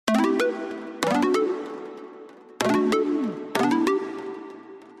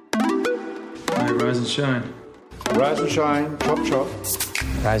right, rise and shine. Rise and shine, chop chop.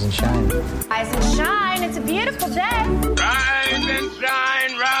 Rise and shine. Rise and shine, it's a beautiful day. Rise and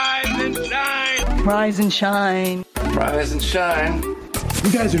shine, rise and shine. Rise and shine. Rise and shine.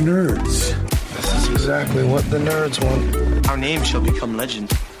 You guys are nerds. This is exactly what the nerds want. Our name shall become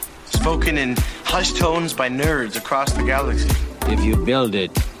legend, spoken in hushed tones by nerds across the galaxy. If you build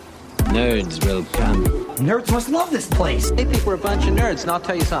it, nerds will come. Nerds must love this place. They think we're a bunch of nerds, and I'll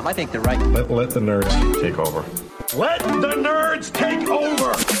tell you something, I think they're right. Let the nerds take over. Let the nerds take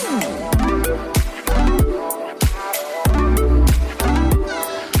over!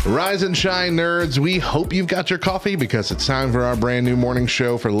 Rise and shine, nerds. We hope you've got your coffee because it's time for our brand new morning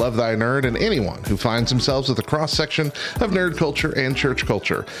show for Love Thy Nerd and anyone who finds themselves with a cross-section of nerd culture and church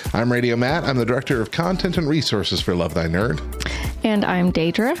culture. I'm Radio Matt. I'm the Director of Content and Resources for Love Thy Nerd. And I'm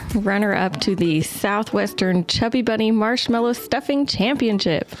Daedra, runner-up to the Southwestern Chubby Bunny Marshmallow Stuffing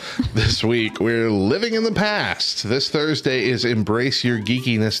Championship. This week, we're living in the past. This Thursday is Embrace Your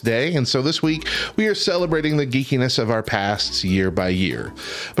Geekiness Day, and so this week, we are celebrating the geekiness of our pasts year by year.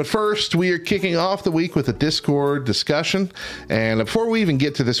 But first, we are kicking off the week with a Discord discussion, and before we even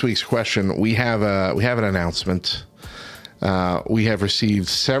get to this week's question, we have an announcement. We have received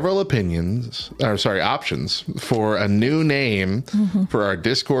several options for a new name for our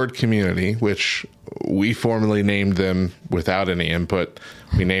Discord community, which we formerly named them without any input.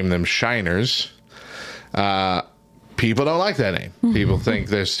 We named them Shiners. People don't like that name. People think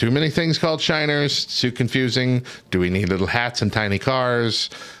there's too many things called Shiners. It's too confusing. Do we need little hats and tiny cars?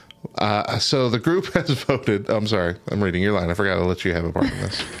 So the group has voted. I'm sorry, I'm reading your line. I forgot to let you have a part in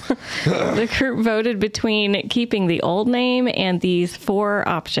this. The group voted between keeping the old name and these four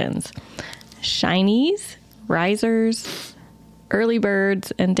options: Shinies, Risers, Early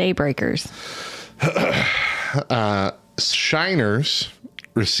Birds, and Daybreakers. Shiners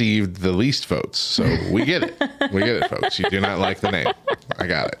received the least votes, so we get it. We get it, folks. You do not like the name. I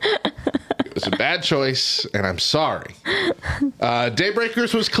got it. It was a bad choice, and I'm sorry.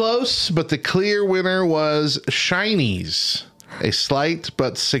 Daybreakers was close, but the clear winner was Shinies. A slight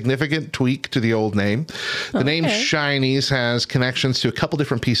but significant tweak to the old name. The name Shinies has connections to a couple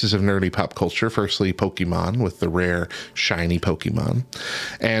different pieces of nerdy pop culture. Firstly, Pokemon, with the rare shiny Pokemon.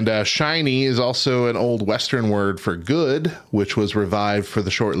 And shiny is also an old Western word for good, which was revived for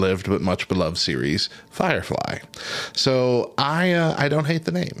the short-lived but much beloved series Firefly. So I don't hate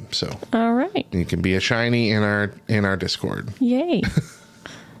the name. So all right, you can be a shiny in our Discord. Yay.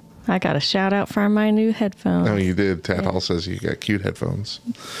 I got a shout out for my new headphones. Oh, you did. Tad Hall says you got cute headphones.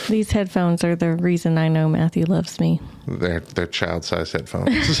 These headphones are the reason I know Matthew loves me. They're child-sized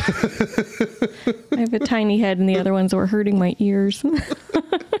headphones. I have a tiny head, and the other ones were hurting my ears.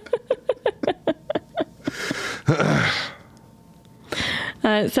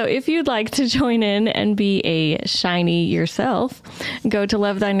 So if you'd like to join in and be a shiny yourself, go to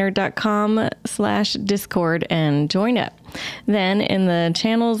lovethynerd.com/Discord and join up. Then in the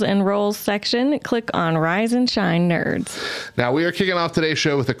channels and roles section, click on Rise and Shine Nerds. Now, we are kicking off today's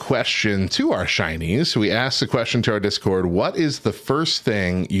show with a question to our Shinies. We asked the question to our Discord: what is the first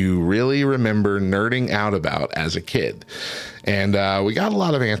thing you really remember nerding out about as a kid? And we got a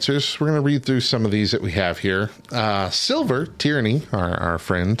lot of answers. We're going to read through some of these that we have here. Silver Tierney, our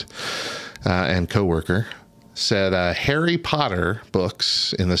friend and coworker, said Harry Potter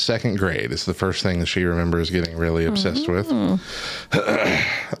books in the second grade is the first thing that she remembers getting really obsessed with.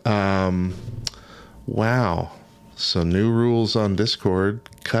 Wow. So new rules on Discord: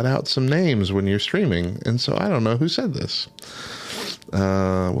 cut out some names when you're streaming. And so I don't know who said this.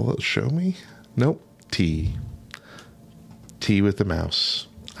 Will it show me? Nope. T with the mouse.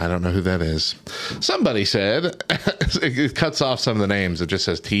 I don't know who that is. Somebody said it cuts off some of the names. It just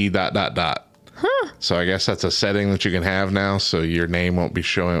says T ... So I guess that's a setting that you can have now, so your name won't be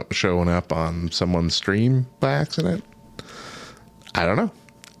showing up on someone's stream by accident. I don't know.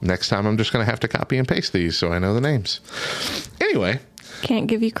 Next time I'm just going to have to copy and paste these so I know the names. Anyway. Can't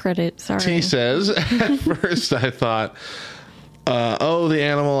give you credit. Sorry. T says, at first I thought, the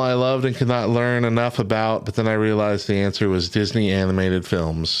animal I loved and could not learn enough about, but then I realized the answer was Disney animated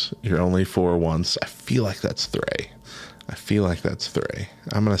films. You're only 4 once. I feel like that's Threy. I'm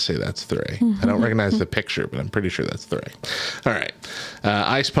going to say that's Threy. I don't recognize the picture, but I'm pretty sure that's Threy. All right.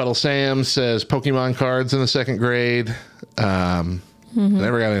 Ice Puddle Sam says Pokemon cards in the second grade.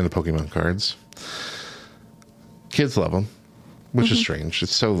 Never got into Pokemon cards. Kids love them, which is strange.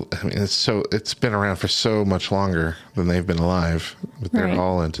 It's been around for so much longer than they've been alive, but they're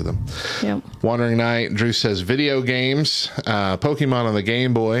all into them. Yep. Wandering Knight, Drew says video games, Pokemon on the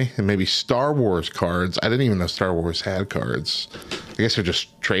Game Boy, and maybe Star Wars cards. I didn't even know Star Wars had cards. I guess they're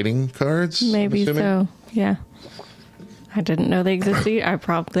just trading cards. I'm Maybe assuming? so. Yeah. I didn't know they existed.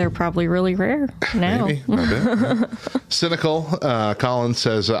 They're probably really rare now. Maybe. A bit. Cynical. Colin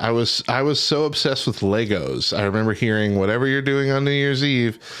says, I was so obsessed with Legos. I remember hearing whatever you're doing on New Year's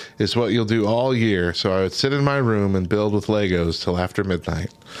Eve is what you'll do all year. So I would sit in my room and build with Legos till after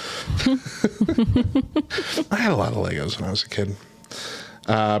midnight. I had a lot of Legos when I was a kid.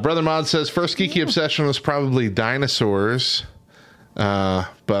 Brother Mod says, first geeky obsession was probably dinosaurs. But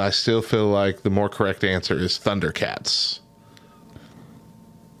I still feel like the more correct answer is Thundercats.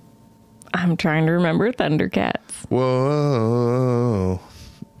 I'm trying to remember Thundercats. Whoa.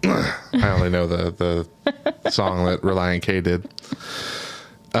 I only know the song that Reliant K did.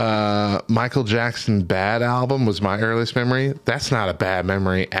 Michael Jackson Bad album was my earliest memory. That's not a bad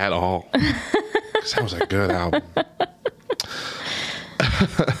memory at all. 'Cause that was a good album.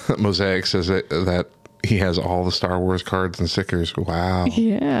 Mosaic says that he has all the Star Wars cards and stickers. Wow.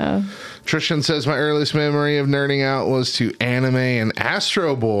 Yeah. Trishan says my earliest memory of nerding out was to anime and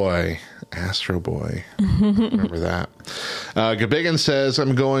Astro Boy. Astro Boy. Remember that. Gabigan says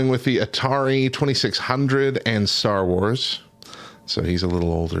I'm going with the Atari 2600 and Star Wars. So he's a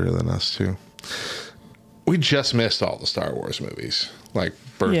little older than us too. We just missed all the Star Wars movies, like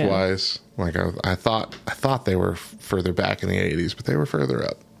birth-wise. Like I thought they were further back in the 80s, but they were further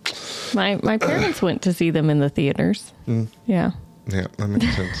up. My parents went to see them in the theaters. Yeah. Yeah, that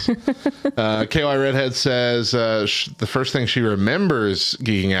makes sense. KY Redhead says the first thing she remembers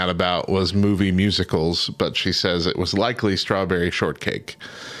geeking out about was movie musicals, but she says it was likely Strawberry Shortcake.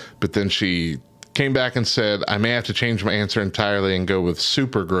 But then she came back and said, I may have to change my answer entirely and go with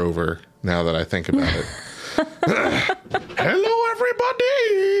Super Grover now that I think about it. Hello,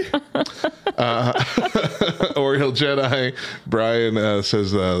 everybody. Oriole Jedi Brian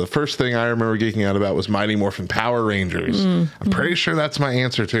says the first thing I remember geeking out about was Mighty Morphin Power Rangers. I'm pretty sure that's my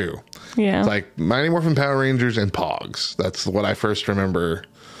answer too. Yeah. It's like Mighty Morphin Power Rangers and Pogs. That's what I first remember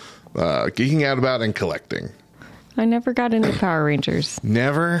geeking out about and collecting. I never got into Power Rangers.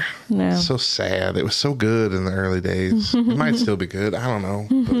 Never? No. So sad. It was so good in the early days. It might still be good. I don't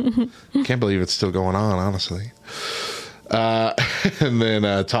know. But can't believe it's still going on, honestly. And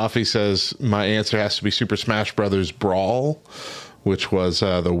then Toffee says, my answer has to be Super Smash Brothers Brawl, which was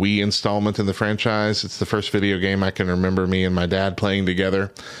the Wii installment in the franchise. It's the first video game I can remember me and my dad playing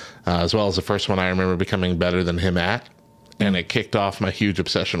together, as well as the first one I remember becoming better than him at. And it kicked off my huge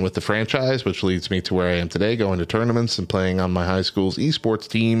obsession with the franchise, which leads me to where I am today, going to tournaments and playing on my high school's esports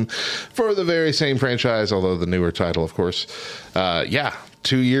team for the very same franchise, although the newer title, of course.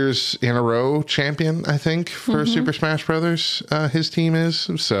 2 years in a row champion, I think, for Super Smash Brothers, his team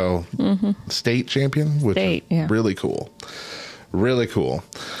is. So, state champion, which is really cool. Really cool.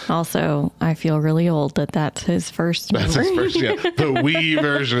 Also, I feel really old that's his first memory. That's his first, the Wii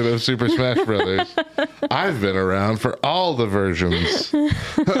version of Super Smash Brothers. I've been around for all the versions,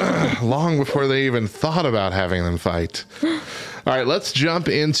 long before they even thought about having them fight. All right, let's jump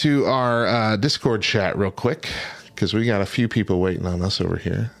into our Discord chat real quick, because we got a few people waiting on us over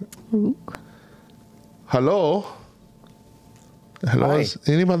here. Ooh. Hello? Hello, is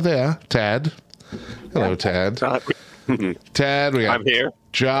anybody there? Tad? Hello, Tad. Tad, I'm here.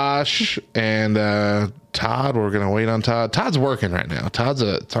 Josh and Todd. We're gonna wait on Todd. Todd's working right now. Todd's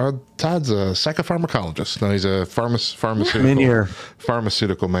a psychopharmacologist. No, he's a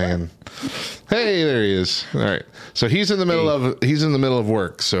pharmaceutical man. Hey, there he is. All right. So he's in the middle of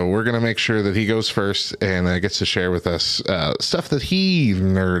work. So we're gonna make sure that he goes first and gets to share with us stuff that he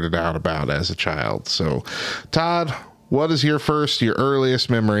nerded out about as a child. So, Todd, what is your earliest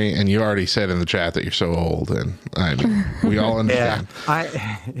memory? And you already said in the chat that you're so old, and I mean, we all understand.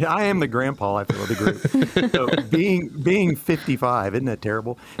 Yeah, I am the grandpa, I feel, of the group. So being 55, isn't that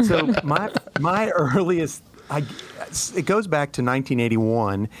terrible? So my earliest, it goes back to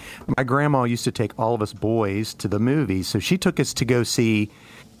 1981. My grandma used to take all of us boys to the movies, so she took us to go see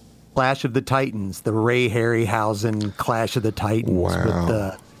Clash of the Titans, the Ray Harryhausen Clash of the Titans.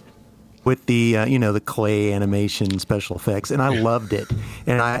 Wow. With the the clay animation special effects, and I loved it.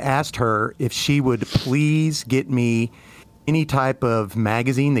 And I asked her if she would please get me any type of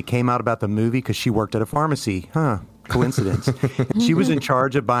magazine that came out about the movie, because she worked at a pharmacy. Coincidence. She was in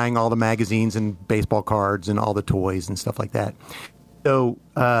charge of buying all the magazines and baseball cards and all the toys and stuff like that. So,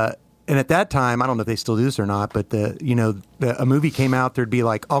 and at that time, I don't know if they still do this or not, but a movie came out, there'd be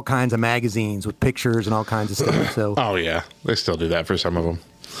like all kinds of magazines with pictures and all kinds of stuff. So, oh yeah, they still do that for some of them.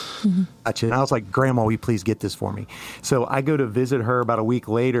 Gotcha. And I was like, Grandma, will you please get this for me? So I go to visit her about a week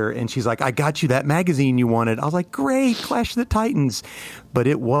later, and she's like, I got you that magazine you wanted. I was like, great, Clash of the Titans. But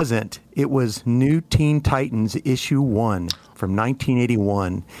it wasn't. It was New Teen Titans issue 1 from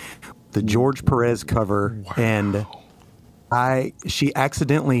 1981, the George Perez cover, and she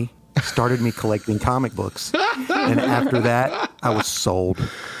accidentally started me collecting comic books, and after that, I was sold.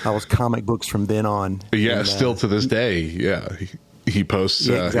 I was comic books from then on. Yeah, and, still to this day. Yeah, he posts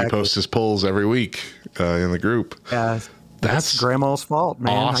exactly. he posts his pulls every week in the group. That's Grandma's fault,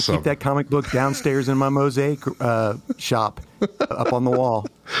 man. Awesome. I keep that comic book downstairs in my mosaic shop up on the wall.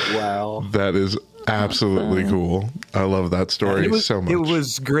 Wow. That is absolutely cool. I love that story so much. It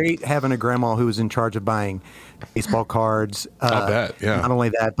was great having a grandma who was in charge of buying baseball cards. I bet, yeah. Not only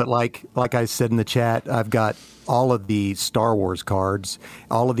that, but like I said in the chat, I've got all of the Star Wars cards,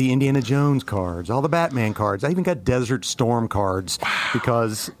 all of the Indiana Jones cards, all the Batman cards. I even got Desert Storm cards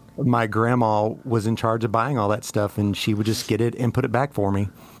because my grandma was in charge of buying all that stuff, and she would just get it and put it back for me.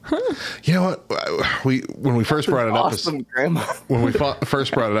 You know what? When we first brought it up, grandma. When we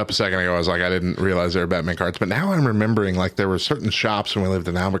first brought it up a second ago, I was like, I didn't realize there were Batman cards. But now I'm remembering, like, there were certain shops when we lived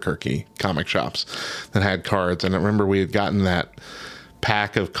in Albuquerque, comic shops, that had cards. And I remember we had gotten that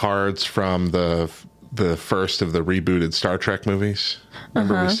pack of cards from the first of the rebooted Star Trek movies.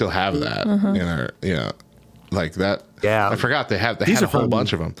 Remember, we still have that in our, like that. Yeah, I forgot they had a whole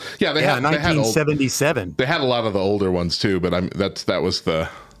bunch of them. Yeah, they had 1977. They had a lot of the older ones too, but that was the.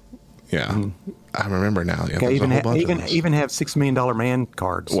 Yeah, I remember now. Yeah, okay, even have $6 Million Man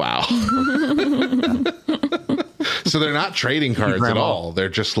cards. Wow. So they're not trading cards at all. They're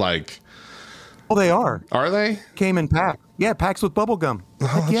just like. Well, they are. Are they? Came in packs. Yeah, packs with bubble gum.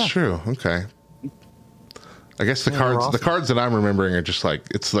 Oh, that's true. Okay. I guess the cards that I'm remembering are just like,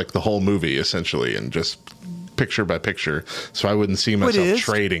 it's like the whole movie essentially, and just picture by picture. So I wouldn't see myself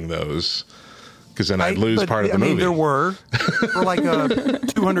trading those, because then I'd lose part of the movie. There were like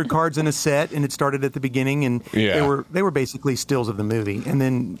 200 cards in a set, and it started at the beginning, and they were basically stills of the movie, and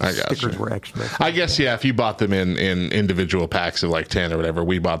then stickers were extra. I guess if you bought them in individual packs of like 10 or whatever,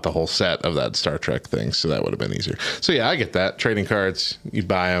 we bought the whole set of that Star Trek thing, so that would have been easier. So yeah, I get that. Trading cards, you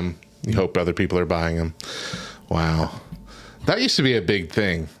buy them, you hope other people are buying them. Wow, that used to be a big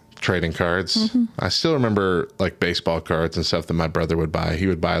thing. Trading cards. I still remember like baseball cards and stuff that my brother would buy. He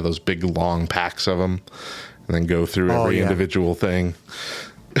would buy those big long packs of them and then go through every individual thing.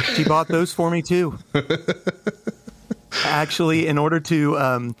 She bought those for me too. Actually, in order to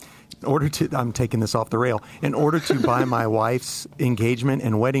I'm taking this off the rail. In order to buy my wife's engagement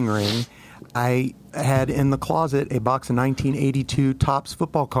and wedding ring, I had in the closet a box of 1982 Topps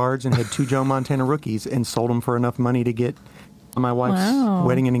football cards and had 2 Joe Montana rookies, and sold them for enough money to get my wife's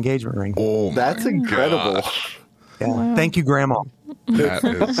wedding and engagement ring. Oh, that's incredible. Yeah. Wow. Thank you, Grandma.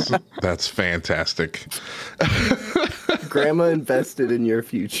 That's fantastic. Grandma invested in your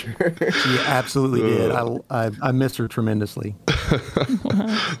future. She absolutely did. I miss her tremendously.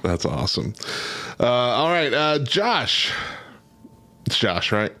 That's awesome. All right, Josh. It's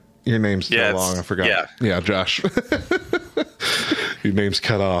Josh, right? Your name's so long, I forgot. Yeah, Josh. Your name's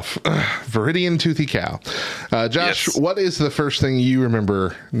cut off. Viridian Toothy Cow. Josh, what is the first thing you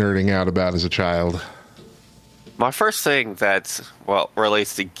remember nerding out about as a child? My first thing that,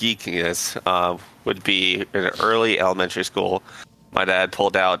 relates to geekiness would be in early elementary school. My dad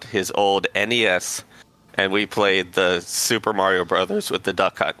pulled out his old NES, and we played the Super Mario Brothers with the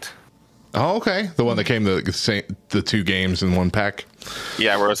Duck Hunt. Oh, okay. The one that came the 2 games in one pack?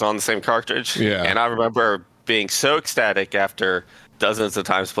 Yeah, where it was on the same cartridge. Yeah. And I remember being so ecstatic after dozens of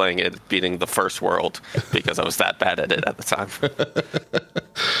times playing it, beating the first world, because I was that bad at it at the time.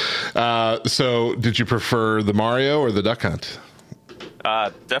 So did you prefer the Mario or the Duck Hunt?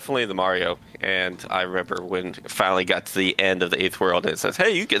 Definitely the Mario. And I remember when it finally got to the end of the 8th world and it says,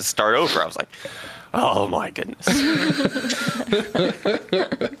 hey, you can start over. I was like, oh my goodness.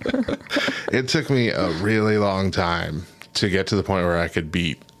 It took me a really long time to get to the point where I could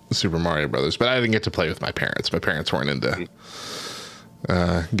beat Super Mario Brothers, but I didn't get to play with my parents. My parents weren't into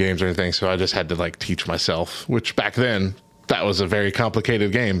games or anything, so I just had to like teach myself, which back then that was a very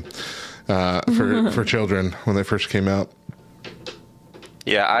complicated game for children when they first came out.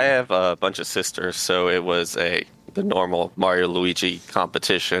 Yeah, I have a bunch of sisters, so it was the normal Mario Luigi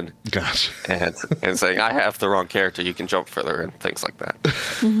competition. Gosh. And saying, I have the wrong character, you can jump further, and things like that.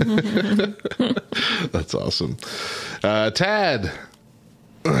 That's awesome. Tad.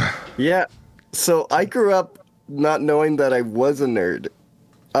 Yeah, so I grew up not knowing that I was a nerd.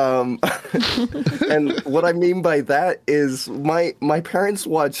 And what I mean by that is my parents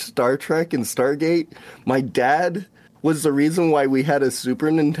watched Star Trek and Stargate. My dad was the reason why we had a Super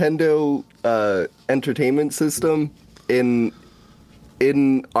Nintendo entertainment system in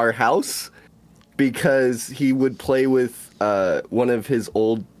our house, because he would play with one of his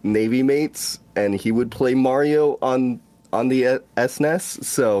old Navy mates, and he would play Mario on on the SNES.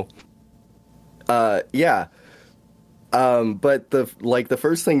 So, yeah. But the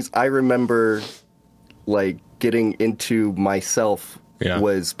first things I remember, like, getting into myself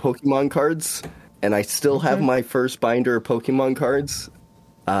was Pokemon cards, and I still have my first binder of Pokemon cards,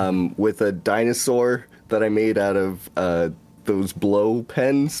 with a dinosaur that I made out of those blow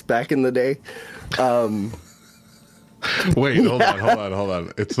pens back in the day. Wait, hold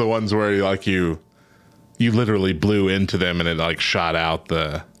on. It's the ones where you literally blew into them and it like shot out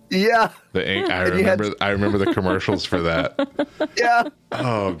the ink. I remember the commercials for that. Yeah.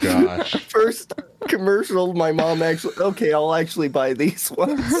 Oh gosh. First commercial, my mom I'll actually buy these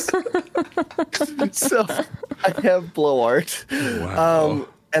ones. So I have blow art. Wow.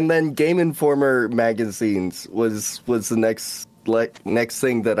 And then Game Informer magazines was the next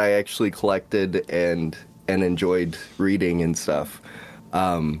thing that I actually collected and enjoyed reading and stuff.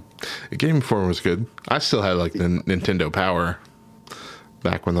 Game Informer was good. I still had like the Nintendo Power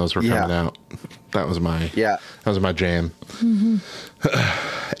back when those were coming out. That was my jam. Mm-hmm.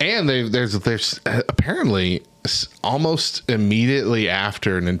 And there's apparently almost immediately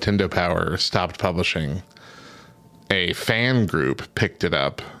after Nintendo Power stopped publishing, a fan group picked it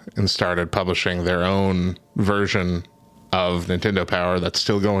up and started publishing their own version of Nintendo Power that's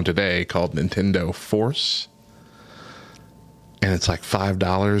still going today, called Nintendo Force. And it's like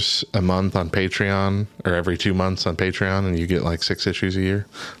 $5 a month on Patreon, or every 2 months on Patreon, and you get like 6 issues a year.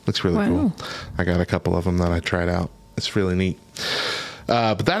 Looks really cool. I got a couple of them that I tried out. It's really neat.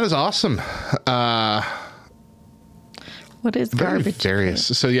 But that is awesome. What is garbage?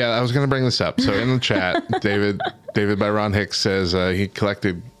 Various. So yeah, I was going to bring this up. So in the chat, David by Ron Hicks says he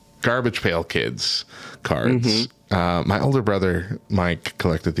collected Garbage Pail Kids cards. Mm-hmm. My older brother Mike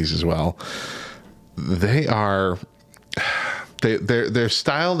collected these as well. They're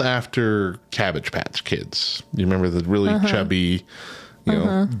styled after Cabbage Patch Kids. You remember the really chubby,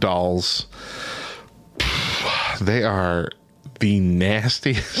 dolls? They are the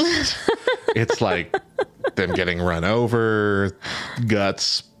nastiest. It's like them getting run over,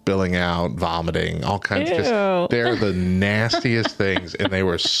 guts spilling out, vomiting, all kinds of they're the nastiest things, and they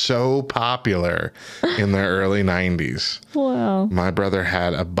were so popular in the early 90s. Wow. My brother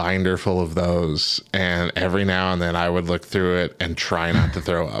had a binder full of those, and every now and then I would look through it and try not to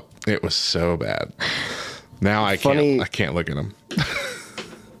throw up. It was so bad. Now I can't look at them.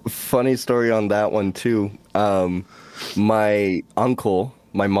 Funny story on that one too. My uncle,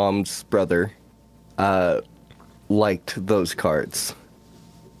 my mom's brother, liked those cards,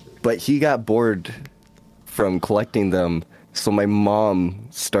 but he got bored from collecting them, so my mom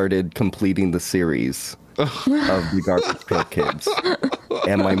started completing the series of the Garbage Pail Kids.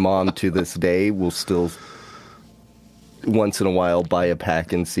 And my mom to this day will still once in a while buy a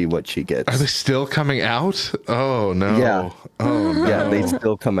pack and see what she gets. Are they still coming out? Oh no. Yeah. Oh no. Yeah, they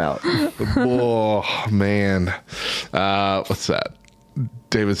still come out. Oh man. What's that?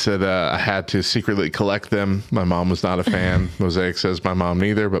 David said, I had to secretly collect them. My mom was not a fan. Mosaic says my mom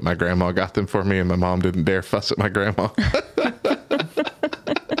neither, but my grandma got them for me, and my mom didn't dare fuss at my grandma.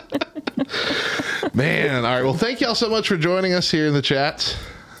 Man, all right. Well, thank y'all so much for joining us here in the chat.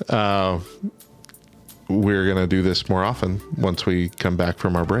 We're going to do this more often once we come back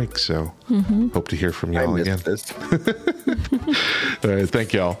from our break, so hope to hear from y'all again. All right,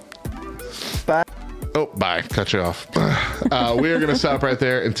 thank y'all. Bye. Oh, bye. Cut you off. We are going to stop right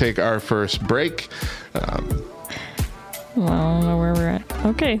there and take our first break. Well, I don't know where we're at.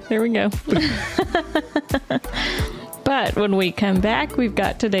 Okay, there we go. But when we come back, we've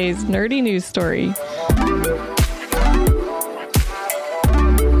got today's nerdy news story.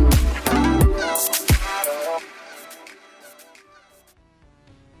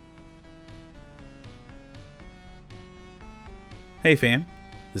 Hey fam,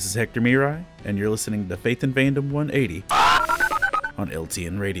 this is Hector Mirai, and you're listening to Faith and Fandom 180 on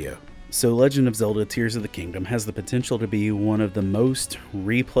LTN Radio. So Legend of Zelda Tears of the Kingdom has the potential to be one of the most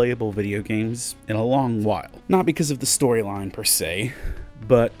replayable video games in a long while. Not because of the storyline per se,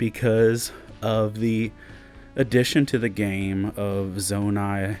 but because of the addition to the game of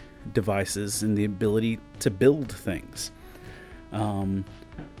Zonai devices and the ability to build things.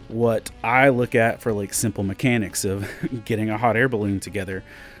 What I look at for like simple mechanics of getting a hot air balloon together,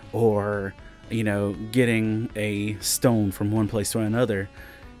 or getting a stone from one place to another,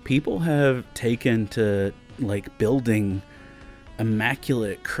 people have taken to like building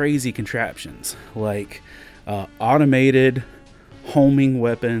immaculate, crazy contraptions like automated homing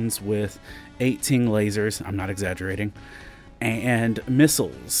weapons with 18 lasers. I'm not exaggerating. And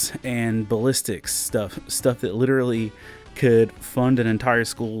missiles and ballistics stuff that literally could fund an entire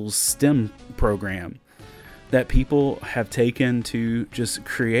school's STEM program. that people have taken to just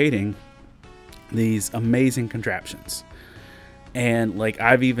creating these amazing contraptions. And like,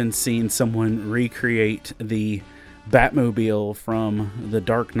 I've even seen someone recreate the Batmobile from The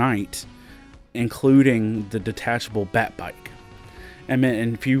Dark Knight, including the detachable Bat bike. And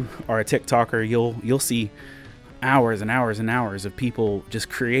if you are a TikToker, you'll see hours and hours and hours of people just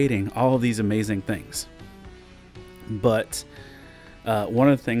creating all of these amazing things. But one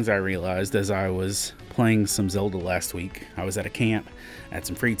of the things I realized as I was playing some Zelda last week, I was at a camp, I had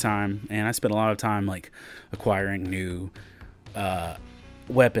some free time, and I spent a lot of time like acquiring new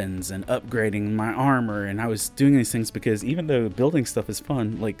weapons and upgrading my armor, and I was doing these things because even though building stuff is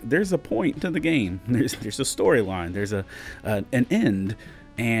fun, like there's a point to the game, there's a storyline, there's an end,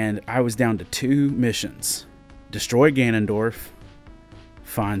 and I was down to 2 missions: destroy Ganondorf,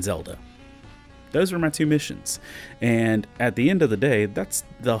 find Zelda. Those were my 2 missions, and at the end of the day, that's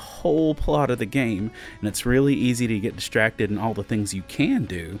the whole plot of the game, and it's really easy to get distracted in all the things you can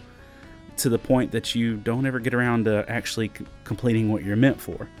do, to the point that you don't ever get around to actually completing what you're meant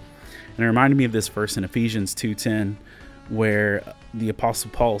for. And it reminded me of this verse in Ephesians 2:10, where the Apostle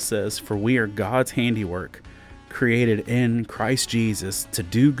Paul says, "For we are God's handiwork, created in Christ Jesus to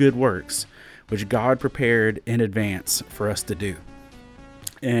do good works, which God prepared in advance for us to do."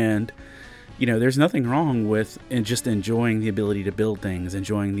 And you know, there's nothing wrong with just enjoying the ability to build things,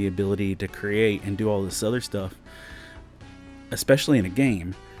 enjoying the ability to create and do all this other stuff, especially in a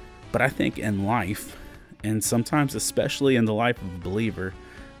game. But I think in life, and sometimes especially in the life of a believer,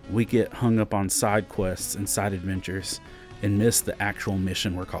 we get hung up on side quests and side adventures and miss the actual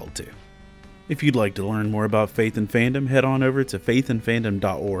mission we're called to. If you'd like to learn more about Faith and Fandom, head on over to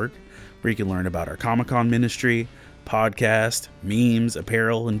faithandfandom.org, where you can learn about our Comic-Con ministry, podcast, memes,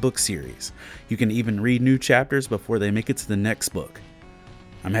 apparel, and book series. You can even read new chapters before they make it to the next book.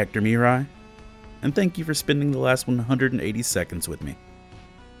 I'm Hector Mirai, and thank you for spending the last 180 seconds with me.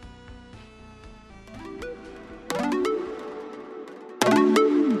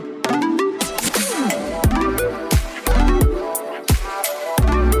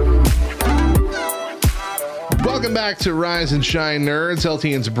 Welcome back to Rise and Shine Nerds,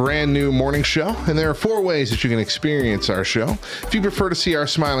 LTN's brand new morning show, and there are 4 ways that you can experience our show. If you prefer to see our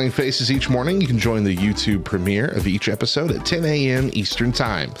smiling faces each morning, you can join the YouTube premiere of each episode at 10 a.m. Eastern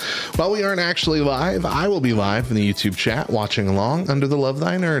Time. While we aren't actually live, I will be live in the YouTube chat watching along under the Love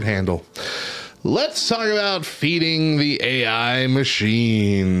Thy Nerd handle. Let's talk about feeding the AI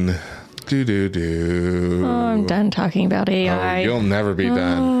machine. Oh, I'm done talking about AI. Oh, you'll never be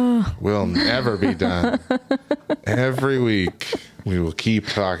done. We'll never be done. Every week, we will keep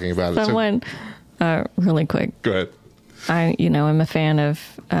talking about it. Someone, really quick. Go ahead. I'm a fan of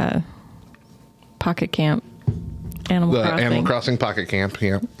Pocket Camp, Animal Crossing. Animal Crossing Pocket Camp,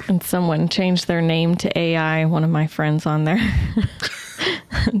 yeah. And someone changed their name to AI. One of my friends on there.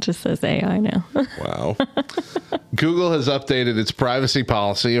 It just says AI now. Wow. Google has updated its privacy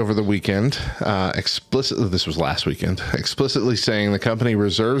policy over the weekend, this was last weekend, explicitly saying the company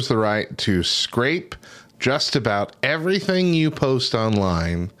reserves the right to scrape just about everything you post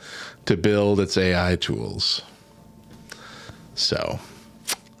online to build its AI tools. So,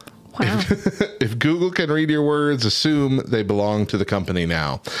 wow. If Google can read your words, assume they belong to the company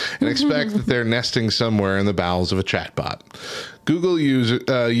now, and expect that they're nesting somewhere in the bowels of a chatbot. Google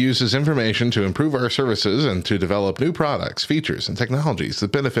uses information to improve our services and to develop new products, features, and technologies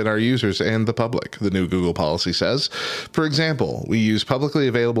that benefit our users and the public, the new Google policy says. For example, we use publicly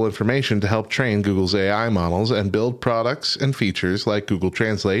available information to help train Google's AI models and build products and features like Google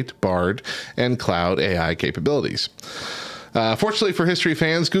Translate, Bard, and Cloud AI capabilities. Fortunately for history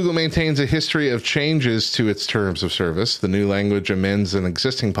fans, Google maintains a history of changes to its terms of service. The new language amends an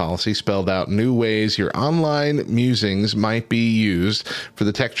existing policy, spelled out new ways your online musings might be used for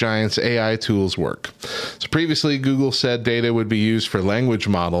the tech giant's AI tools work. So previously, Google said data would be used for language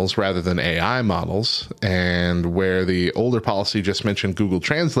models rather than AI models, and where the older policy just mentioned Google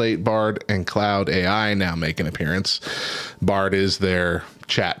Translate, Bard, and Cloud AI now make an appearance. Bard is their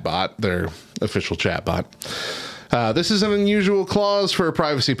chatbot, their official chatbot. This is an unusual clause for a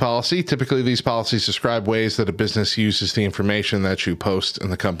privacy policy. Typically, these policies describe ways that a business uses the information that you post in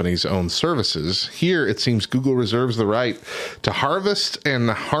the company's own services. Here, it seems Google reserves the right to harvest and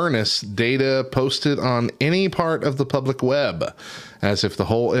harness data posted on any part of the public web, as if the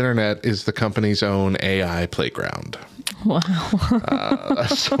whole internet is the company's own AI playground. Wow.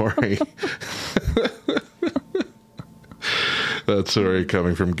 Sorry. That story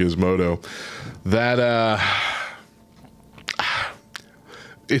coming from Gizmodo. That,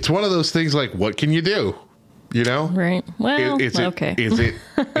 it's one of those things like, what can you do? You know? Right. Well, okay.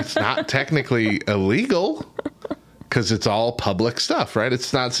 It's not technically illegal because it's all public stuff, right?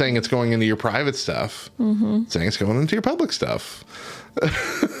 It's not saying it's going into your private stuff. Mm-hmm. It's saying it's going into your public stuff.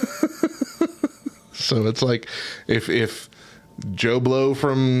 So it's like if Joe Blow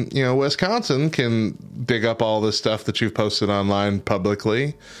from, Wisconsin can dig up all this stuff that you've posted online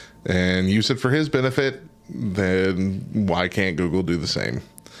publicly and use it for his benefit, then why can't Google do the same?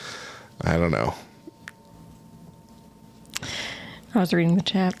 I don't know. I was reading the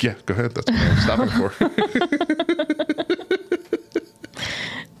chat. Yeah, go ahead. That's what I'm stopping for.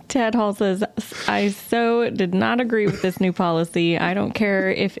 Tad Hall says, I so did not agree with this new policy. I don't care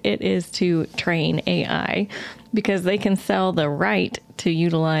if it is to train AI because they can sell the right to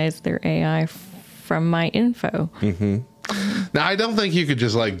utilize their AI from my info. Mm-hmm. Now, I don't think you could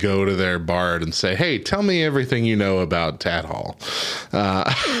just go to their Bard and say, hey, tell me everything you know about Tad Hall.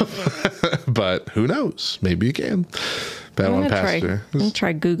 But who knows? Maybe you can. I'm going to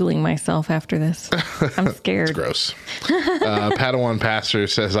try Googling myself after this. I'm scared. It's gross. Padawan Pastor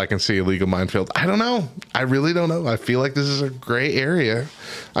says, I can see a legal minefield. I don't know. I really don't know. I feel like this is a gray area.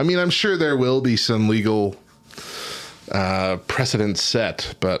 I mean, I'm sure there will be some legal precedent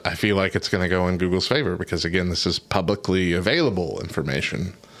set, but I feel like it's going to go in Google's favor because, again, this is publicly available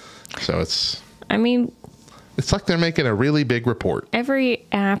information. So it's like they're making a really big report. Every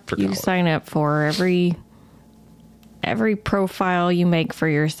app you sign up for, every profile you make for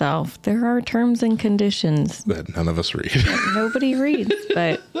yourself, there are terms and conditions that none of us read. Nobody reads,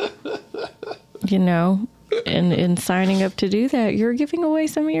 but in signing up to do that, you're giving away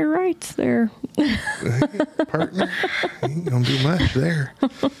some of your rights there. Partner, you ain't gonna do much there.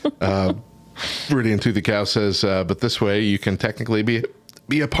 Radiant Through the Cow says, but this way you can technically be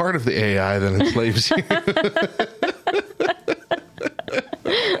a part of the AI that enslaves you.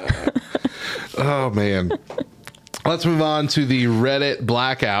 Oh man. Let's move on to the Reddit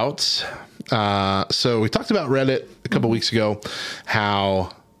blackouts. So we talked about Reddit a couple weeks ago,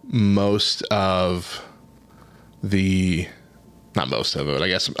 how most of not most of it, I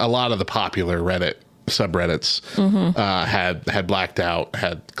guess a lot of the popular Reddit subreddits had blacked out,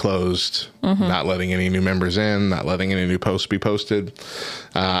 had closed, not letting any new members in, not letting any new posts be posted,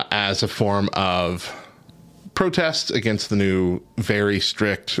 as a form of protest against the new very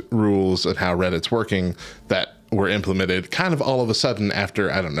strict rules of how Reddit's working that were implemented kind of all of a sudden after,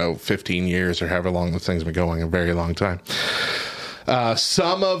 15 years or however long this thing's been going, a very long time.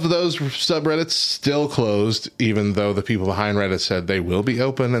 Some of those subreddits still closed, even though the people behind Reddit said they will be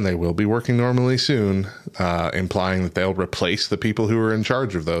open and they will be working normally soon, implying that they'll replace the people who are in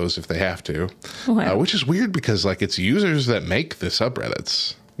charge of those if they have to. Wow. Which is weird because it's users that make the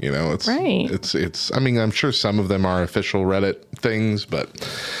subreddits. It's right. It's. I'm sure some of them are official Reddit things, but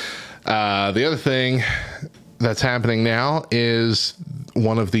the other thing that's happening now is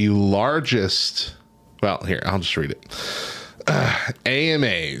one of the largest. Well, here I'll just read it.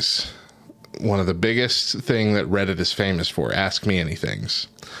 AMAs, one of the biggest thing that Reddit is famous for, Ask Me Anythings,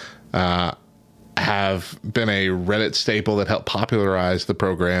 have been a Reddit staple that helped popularize the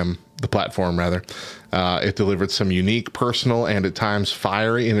platform rather. It delivered some unique, personal, and at times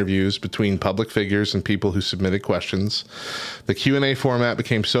fiery interviews between public figures and people who submitted questions. The Q&A format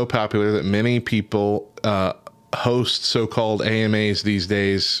became so popular that many people host so-called AMAs these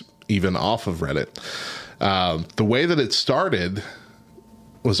days, even off of Reddit. The way that it started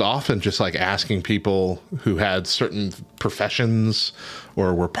was often just asking people who had certain professions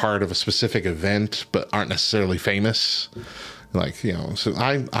or were part of a specific event but aren't necessarily famous. So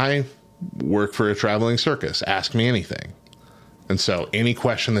I work for a traveling circus. Ask me anything. And so any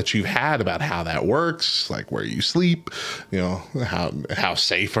question that you've had about how that works, like where you sleep, how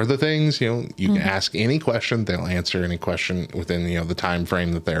safe are the things, you can ask any question. They'll answer any question within, the time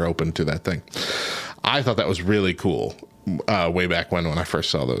frame that they're open to that thing. I thought that was really cool way back when I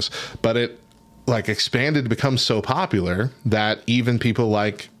first saw those. But it expanded to become so popular that even people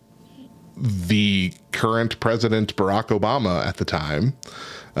like the current president, Barack Obama, at the time,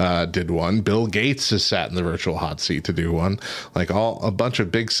 did one. Bill Gates has sat in the virtual hot seat to do one. A bunch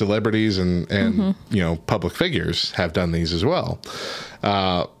of big celebrities and public figures have done these as well.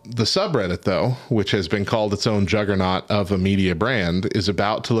 The subreddit, though, which has been called its own juggernaut of a media brand, is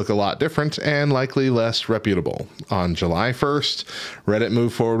about to look a lot different and likely less reputable. On July 1st, Reddit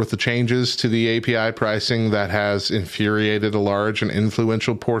moved forward with the changes to the API pricing that has infuriated a large and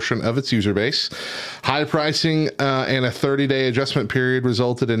influential portion of its user base. High pricing and a 30-day adjustment period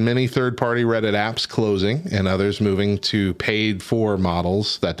resulted in many third-party Reddit apps closing and others moving to paid-for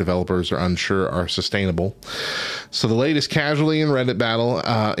models that developers are unsure are sustainable. So the latest casualty in the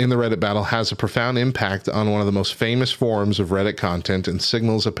Reddit battle has a profound impact on one of the most famous forms of Reddit content and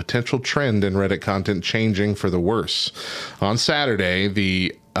signals a potential trend in Reddit content changing for the worse. On Saturday,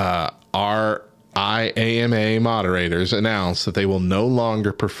 the RIAMA moderators announced that they will no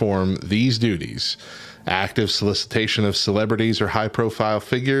longer perform these duties: active solicitation of celebrities or high-profile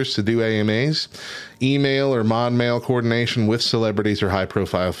figures to do AMAs, email or mod mail coordination with celebrities or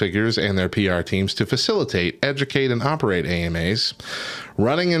high-profile figures and their PR teams to facilitate, educate, and operate AMAs,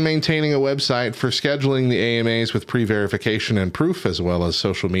 running and maintaining a website for scheduling the AMAs with pre-verification and proof, as well as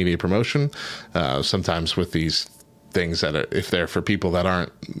social media promotion, sometimes with these things that are, if they're for people that aren't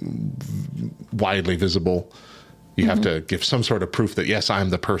widely visible, you have to give some sort of proof that, yes, I'm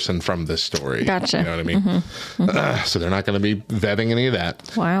the person from this story. Gotcha. You know what I mean? So they're not going to be vetting any of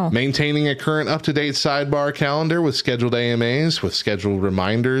that. Wow. Maintaining a current up-to-date sidebar calendar with scheduled AMAs, with scheduled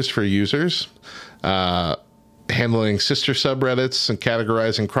reminders for users. Handling sister subreddits and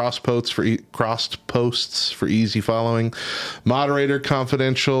categorizing crossed posts for easy following, moderating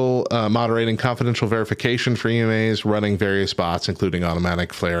confidential verification for EMAs, running various bots, including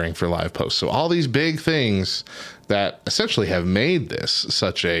automatic flaring for live posts. So all these big things that essentially have made this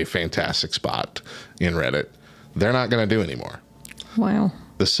such a fantastic spot in Reddit, they're not going to do anymore. Wow.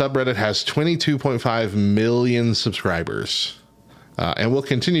 The subreddit has 22.5 million subscribers. And will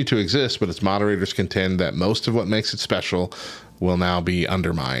continue to exist, but its moderators contend that most of what makes it special will now be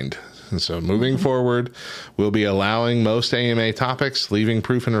undermined. And so moving forward, we'll be allowing most AMA topics, leaving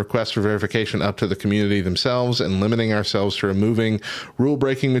proof and requests for verification up to the community themselves, and limiting ourselves to removing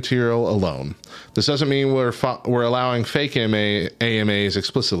rule-breaking material alone. This doesn't mean we're allowing fake AMAs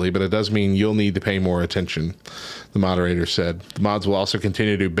explicitly, but it does mean you'll need to pay more attention, the moderator said. The mods will also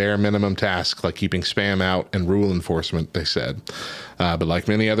continue to do bare minimum tasks like keeping spam out and rule enforcement, they said. But like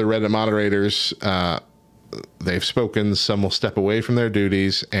many other Reddit moderators, they've spoken. Some will step away from their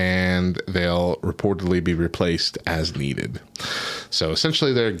duties, and they'll reportedly be replaced as needed. So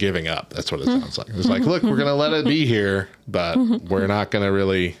essentially, they're giving up. That's what it sounds like. It's like, look, we're going to let it be here, but we're not going to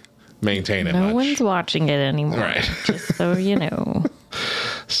really maintain it much. No one's watching it anymore, right? Just so you know.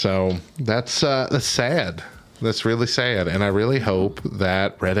 So that's sad. That's really sad, and I really hope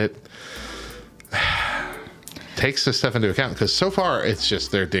that Reddit takes this stuff into account, because so far it's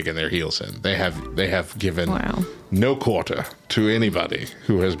just they're digging their heels in. They have given no quarter to anybody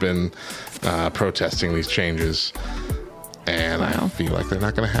who has been protesting these changes, and I feel like they're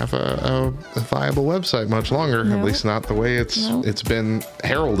not going to have a viable website much longer. At least not the way it's been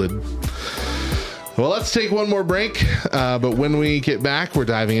heralded. Well, let's take one more break, but when we get back, we're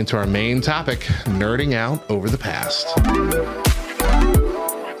diving into our main topic: nerding out over the past.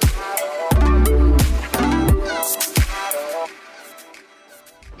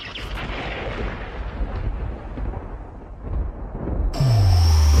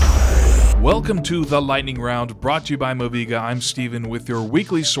 Welcome to The Lightning Round, brought to you by Moviga. I'm Steven with your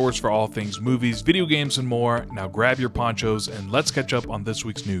weekly source for all things movies, video games, and more. Now grab your ponchos and let's catch up on this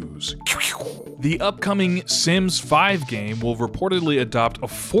week's news. The upcoming Sims 5 game will reportedly adopt a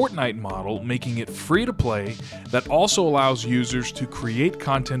Fortnite model, making it free to play, that also allows users to create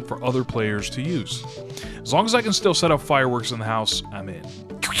content for other players to use. As long as I can still set up fireworks in the house, I'm in.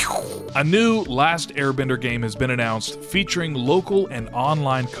 A new Last Airbender game has been announced, featuring local and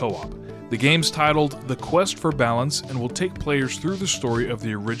online co-op. The game's titled The Quest for Balance and will take players through the story of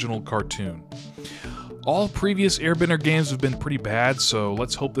the original cartoon. All previous Airbender games have been pretty bad, so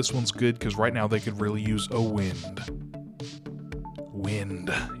let's hope this one's good, because right now they could really use a wind. You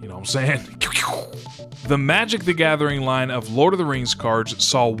know what I'm saying? The Magic the Gathering line of Lord of the Rings cards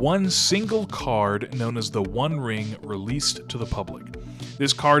saw one single card known as the One Ring released to the public.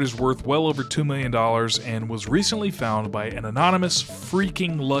 This card is worth well over $2 million and was recently found by an anonymous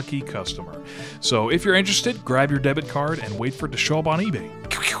freaking lucky customer. So if you're interested, grab your debit card and wait for it to show up on eBay.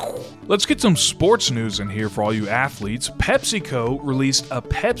 Let's get some sports news in here for all you athletes. PepsiCo released a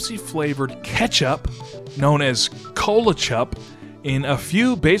Pepsi-flavored ketchup known as Cola Chup in a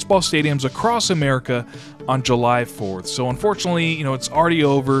few baseball stadiums across America on July 4th. So unfortunately, it's already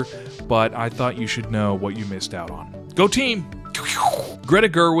over, but I thought you should know what you missed out on. Go team! Greta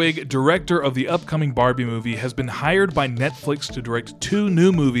Gerwig, director of the upcoming Barbie movie, has been hired by Netflix to direct 2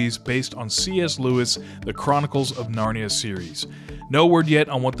 new movies based on C.S. Lewis' The Chronicles of Narnia series. No word yet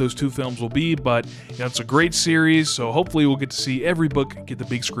on what those 2 films will be, but it's a great series, so hopefully we'll get to see every book get the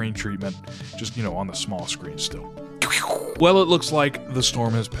big screen treatment, just on the small screen still. Well, it looks like the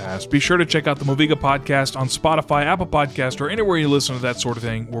storm has passed. Be sure to check out the Moviga podcast on Spotify, Apple Podcast, or anywhere you listen to that sort of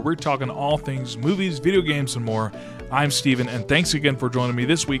thing, where we're talking all things movies, video games, and more. I'm Steven, and thanks again for joining me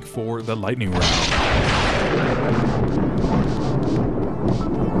this week for the Lightning Round.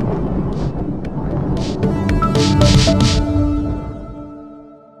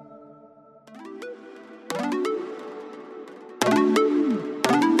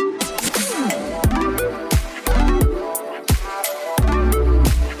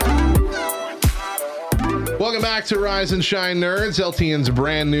 Welcome back to Rise and Shine Nerds, LTN's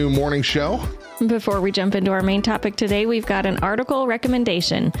brand new morning show. Before we jump into our main topic today, we've got an article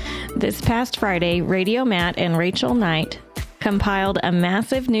recommendation. This past Friday, Radio Matt and Rachel Knight compiled a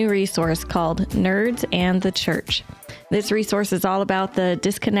massive new resource called Nerds and the Church. This resource is all about the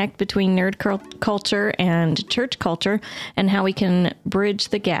disconnect between nerd culture and church culture and how we can bridge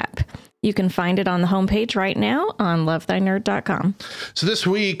the gap. You can find it on the homepage right now on lovethynerd.com. So this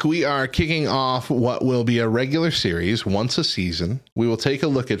week we are kicking off what will be a regular series once a season. We will take a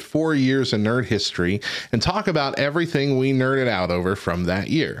look at 4 years in nerd history and talk about everything we nerded out over from that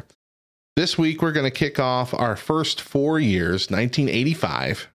year. This week we're going to kick off our first 4 years,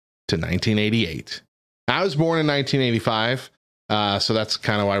 1985 to 1988. I was born in 1985, so that's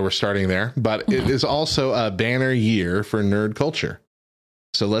kind of why we're starting there. But it is also a banner year for nerd culture.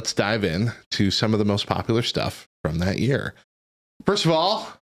 So let's dive in to some of the most popular stuff from that year. First of all,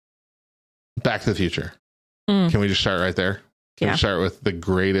 Back to the Future. Can we just start right there? Can we start with the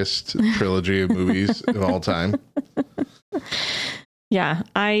greatest trilogy of movies of all time? Yeah,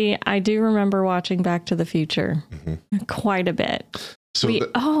 I do remember watching Back to the Future quite a bit. So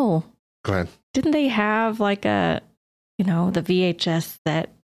go ahead. Didn't they have like the VHS set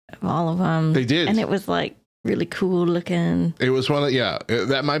of all of them? They did. And it was like really cool looking. It was one of,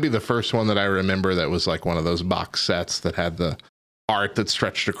 that might be the first one that I remember that was like one of those box sets that had the art that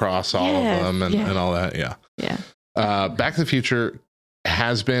stretched across all of them and all that. Yeah. Yeah. Back to the Future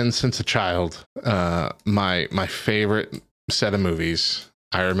has been since a child my favorite set of movies.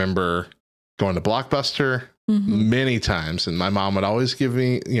 I remember going to Blockbuster many times, and my mom would always give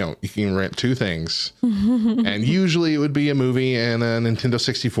me, you can rent two things, and usually it would be a movie and a Nintendo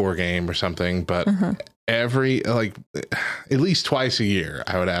 64 game or something, but every, at least twice a year,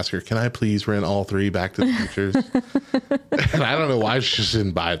 I would ask her, can I please rent all three Back to the Futures? And I don't know why she just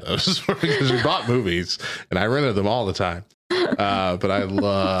didn't buy those, because we bought movies and I rented them all the time. But I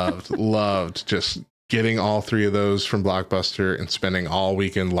loved just getting all three of those from Blockbuster and spending all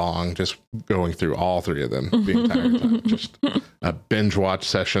weekend long just going through all three of them the entire time. Just a binge watch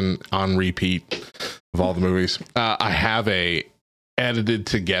session on repeat of all the movies. I have a edited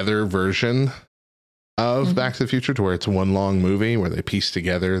together version of Back to the Future to where it's one long movie where they piece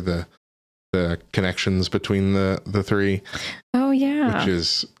together the connections between the three. Oh yeah. Which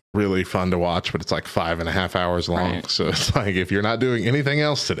is really fun to watch, but it's like 5.5 hours long. Right. So it's like, if you're not doing anything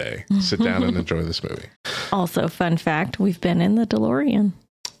else today, sit down and enjoy this movie. Also, fun fact, we've been in the DeLorean.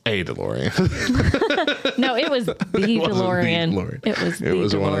 A DeLorean. No, it was the DeLorean. It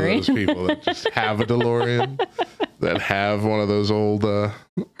was one of those people that just have a DeLorean, that have one of those old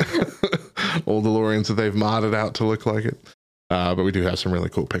DeLoreans that they've modded out to look like it. But we do have some really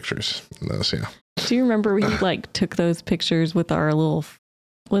cool pictures in those, yeah. Do you remember we took those pictures with our little,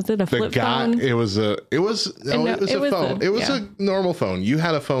 was it a flip phone? It was a phone. It was a normal phone. You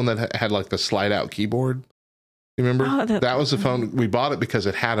had a phone that had like the slide out keyboard. You remember? Oh, that was the phone. We bought it because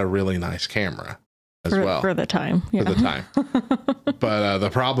it had a really nice camera as well. For the time. Yeah. For the time. But the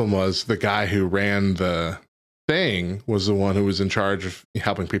problem was the guy who ran the thing was the one who was in charge of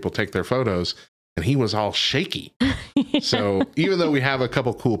helping people take their photos, and he was all shaky. Yeah. So even though we have a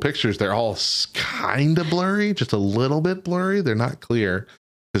couple cool pictures, they're all kind of blurry, just a little bit blurry. They're not clear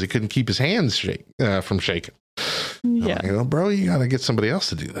because he couldn't keep his hands from shaking. Yeah. Bro, you got to get somebody else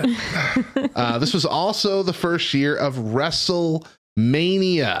to do that. This was also the first year of WrestleMania.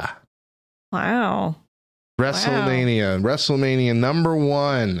 Wow. WrestleMania. Wow. WrestleMania number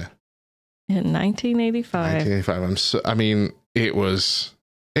 1. In 1985. 1985. It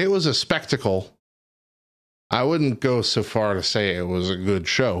was a spectacle. I wouldn't go so far to say it was a good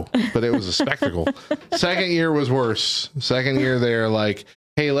show, but it was a spectacle. Second year was worse. Second year, they're like,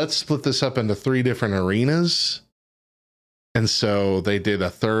 hey, let's split this up into 3 different arenas. And so they did a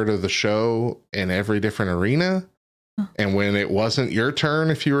third of the show in every different arena. And when it wasn't your turn,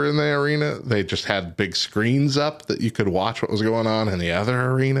 if you were in the arena, they just had big screens up that you could watch what was going on in the other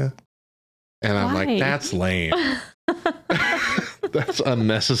arena. And I'm like, that's lame. That's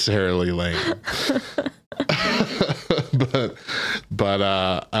unnecessarily lame. but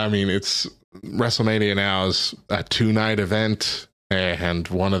it's WrestleMania now is a 2-night event and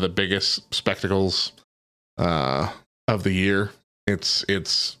one of the biggest spectacles of the year.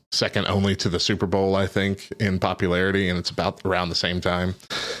 It's second only to the Super Bowl, I think, in popularity, and it's about around the same time.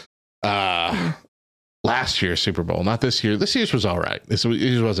 Last year's Super Bowl, not this year. This year's was all right.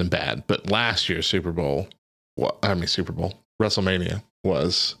 It wasn't bad, but last year's Super Bowl, WrestleMania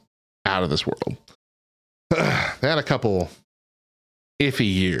was out of this world. They had a couple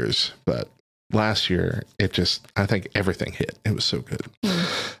iffy years, but last year, I think everything hit. It was so good.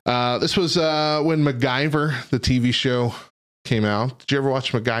 This was when MacGyver, the TV show, came out. Did you ever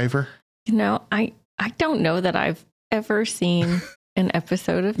watch MacGyver? I don't know that I've ever seen an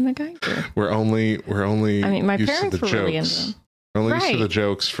episode of MacGyver. We're only. I mean, my parents were really into them. We're only used to the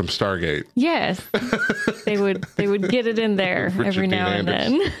jokes from Stargate. Yes, they would get it in there every now and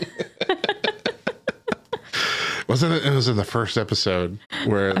then. It was in the first episode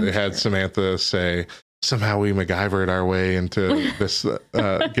where they had Samantha say, somehow we MacGyvered our way into this,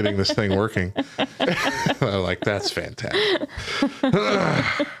 getting this thing working. I'm like, that's fantastic.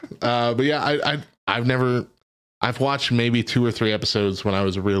 But yeah, I've watched maybe 2 or 3 episodes when I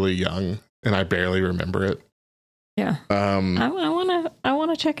was really young and I barely remember it. Yeah. I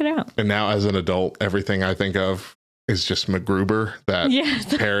want to check it out. And now as an adult, everything I think of is just MacGruber, that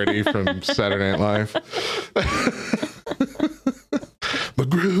parody from Saturday Night Live.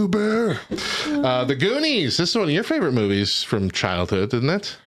 MacGruber. The Goonies. This is one of your favorite movies from childhood, isn't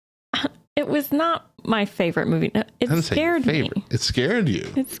it? It was not my favorite movie. It scared me. It scared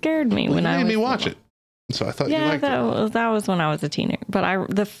you. It scared me when I made me watch it. So I thought you liked it. That was when I was a teenager.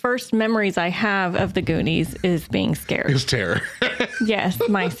 But the first memories I have of the Goonies is being scared. It was terror. Yes,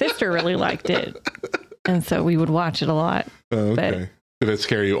 my sister really liked it. And so we would watch it a lot. Oh, okay. Did it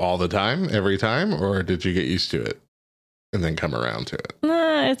scare you all the time, every time, or did you get used to it and then come around to it?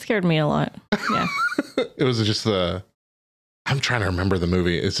 It scared me a lot. Yeah. It was just I'm trying to remember the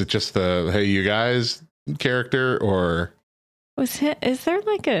movie. Is it just the, hey, you guys character, or? Is there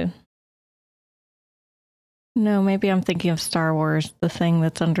like a... No, maybe I'm thinking of Star Wars, the thing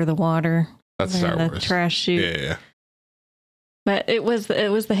that's under the water. That's Star Wars. The trash chute. Yeah. But it was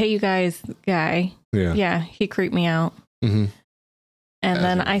the hey you guys guy. Yeah. Yeah, he creeped me out. Mm-hmm. And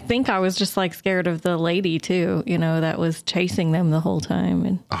then I think I was just like scared of the lady too, that was chasing them the whole time.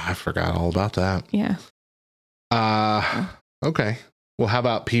 And I forgot all about that. Yeah. Okay. Well, how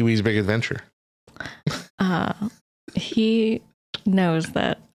about Pee-wee's Big Adventure? He knows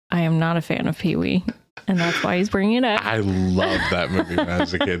that I am not a fan of Pee-wee. And that's why he's bringing it up. I loved that movie when I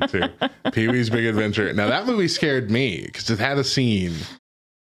was a kid, too. Pee-wee's Big Adventure. Now, that movie scared me because it had a scene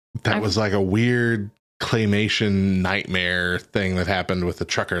that was like a weird claymation nightmare thing that happened with the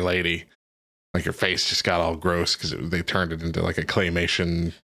trucker lady. Like, her face just got all gross because they turned it into like a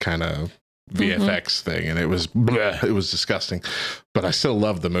claymation kind of VFX thing. And it was disgusting. But I still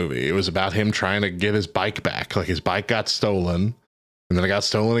loved the movie. It was about him trying to get his bike back. Like, his bike got stolen. And then it got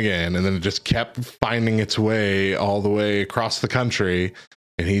stolen again. And then it just kept finding its way all the way across the country.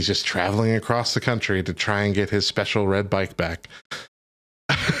 And he's just traveling across the country to try and get his special red bike back.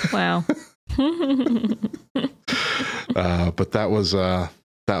 Wow. But that was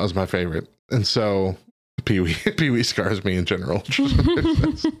my favorite. And so Pee-wee scars me in general.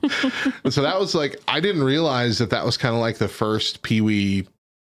 So that was like, I didn't realize that was kind of like the first Pee-wee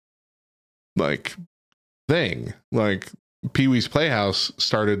like thing. Like, Pee-wee's Playhouse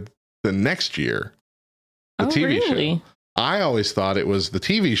started the next year. The TV show. I always thought it was the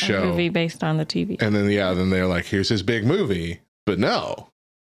TV show. A movie based on the TV. And then then they're like, here's his big movie. But no.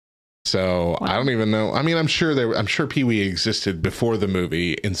 So I don't even know. I mean, I'm sure Pee-wee existed before the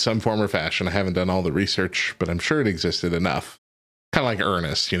movie in some form or fashion. I haven't done all the research, but I'm sure it existed enough. Kind of like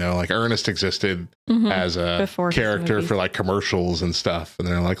Ernest, like Ernest existed as a before character for like commercials and stuff. And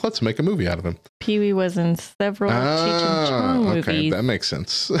they're like, let's make a movie out of him. Pee-wee was in several Cheech and Chong movies. That makes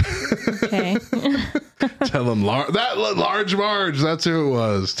sense. Okay. Tell him Large Marge. That's who it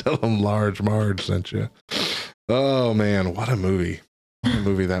was. Tell him Large Marge sent you. Oh man, what a movie. What a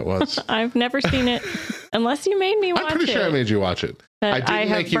movie that was. I've never seen it unless you made me watch it. I'm pretty sure I made you watch it. But I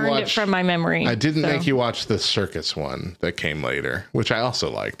have burned it from my memory. I didn't make you watch the circus one that came later, which I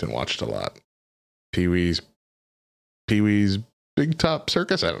also liked and watched a lot. Pee-wee's Big Top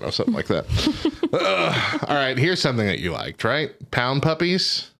Circus? I don't know, something like that. All right, here's something that you liked, right? Pound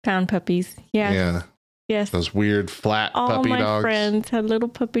Puppies? Pound Puppies, yeah. Yeah. Yes. Those weird flat all puppy dogs. All my friends had little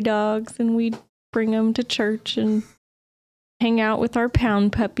puppy dogs, and we'd bring them to church, and hang out with our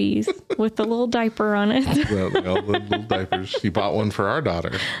pound puppies with the little diaper on it. All the little diapers. You bought one for our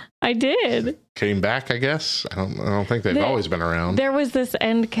daughter. I did. Came back, I guess. I don't think they've always been around. There was this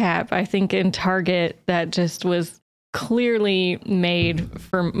end cap, I think, in Target that just was clearly made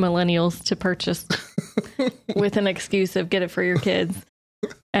for millennials to purchase with an excuse of get it for your kids.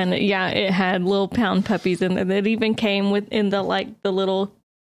 And yeah, it had little pound puppies in there. It even came within the little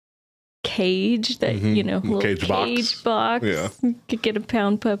cage that, little cage box. Yeah. You could get a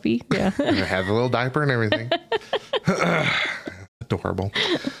pound puppy. Yeah. And it had a little diaper and everything. Adorable.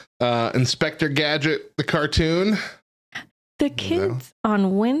 Inspector Gadget, the cartoon. The kids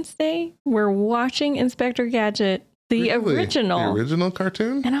on Wednesday were watching Inspector Gadget, the original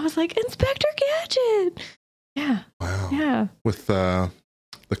cartoon. And I was like, Inspector Gadget. Yeah. Wow. Yeah. With the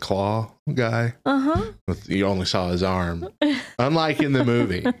claw guy. Uh-huh. You only saw his arm. Unlike in the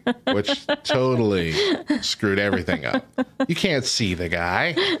movie, which totally screwed everything up. You can't see the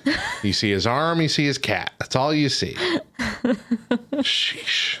guy. You see his arm, you see his cat. That's all you see.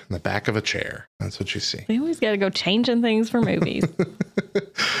 Sheesh. In the back of a chair. That's what you see. They always got to go changing things for movies.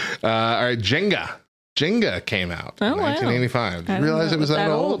 All right, Jenga. Jenga came out in 1985. Did you realize it was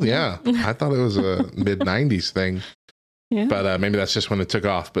that old? Yeah. I thought it was a mid-90s thing. Yeah. But maybe that's just when it took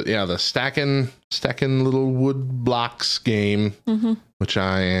off. But yeah, the stacking little wood blocks game, which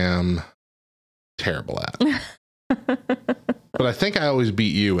I am terrible at. But I think I always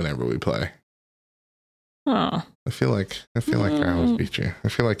beat you whenever we play. Oh. I feel like I always beat you. I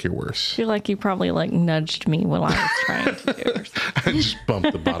feel like you're worse. I feel like you probably nudged me while I was trying to do it. I just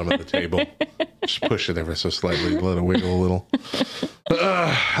bumped the bottom of the table. Just push it ever so slightly, let it wiggle a little.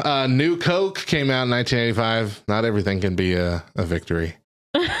 New Coke came out in 1985. Not everything can be a victory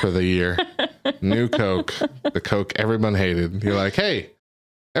for the year. New Coke, the Coke everyone hated. You're like, hey,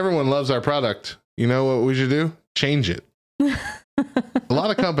 everyone loves our product. You know what we should do? Change it. A lot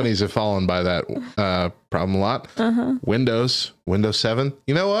of companies have fallen by that problem a lot. Windows 7.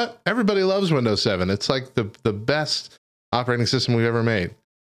 You know what? Everybody loves Windows 7. It's like the best operating system we've ever made.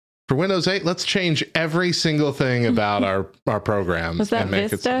 For Windows 8, let's change every single thing about our program. Was that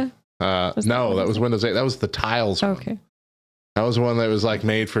Vista? No, that was Windows 8. That was the Tiles one. Okay. That was one that was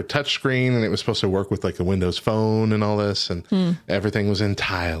made for touchscreen, and it was supposed to work with the Windows Phone and all this, and everything was in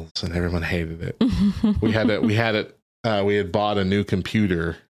tiles, and everyone hated it. We had bought a new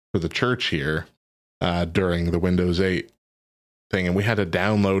computer for the church here during the Windows 8 thing, and we had to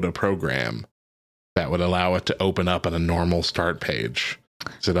download a program that would allow it to open up on a normal start page.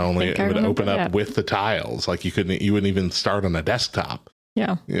 So it would open up with the tiles. You wouldn't even start on a desktop.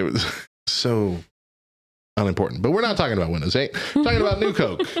 Yeah. It was so unimportant. But we're not talking about Windows 8. We're talking about New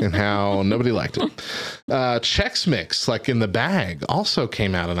Coke and how nobody liked it. Chex Mix, in the bag, also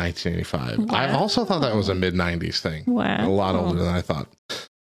came out in 1985. Wow. I also thought that was a mid-90s thing. Wow. A lot older than I thought.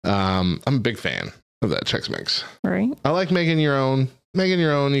 I'm a big fan of that Chex Mix. Right. I like making your own.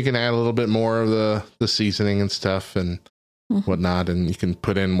 You can add a little bit more of the seasoning and stuff and whatnot, and you can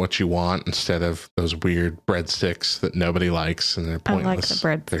put in what you want instead of those weird breadsticks that nobody likes, and they're pointless. I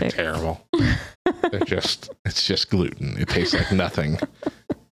like the breadsticks. They're terrible. It's just gluten. It tastes like nothing. It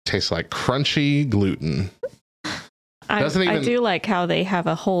tastes like crunchy gluten. I do like how they have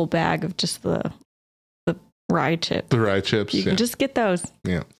a whole bag of just the rye chips. The rye chips. You can just get those.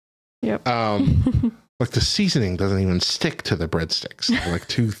 Yeah. Yep. The seasoning doesn't even stick to the breadsticks. They're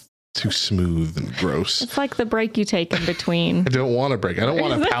too smooth and gross. It's like the break you take in between. I don't want a break. I don't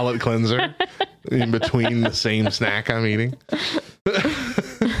want a palate cleanser in between the same snack I'm eating.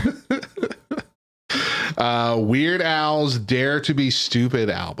 Weird Al's Dare to Be Stupid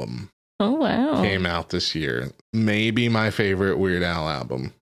album. Oh, wow. Came out this year. Maybe my favorite Weird Al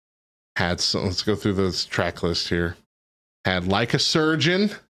album. Let's go through this track list here. Had Like a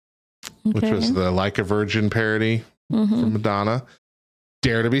Surgeon, which was the Like a Virgin parody from Madonna.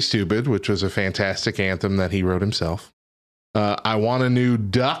 Dare to Be Stupid, which was a fantastic anthem that he wrote himself. I Want a New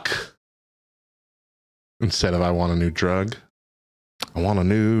Duck. Instead of I Want a New Drug. I Want a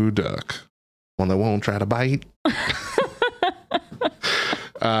New Duck. One that won't try to bite.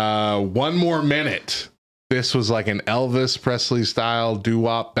 One More Minute. This was like an Elvis Presley style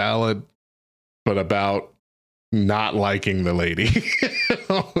doo-wop ballad, but about not liking the lady.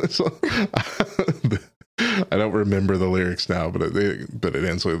 I don't remember the lyrics now, but it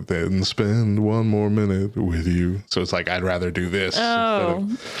ends with "Then spend one more minute with you." So it's I'd rather do this. Oh,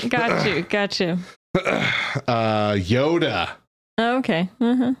 got you. Yoda. Oh, okay.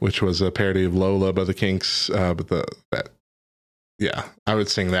 Which was a parody of Lola by the Kinks, but I would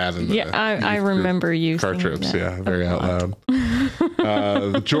sing that. I remember you car trips. That Very out loud.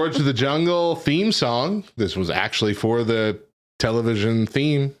 The George of the Jungle theme song. This was actually for the television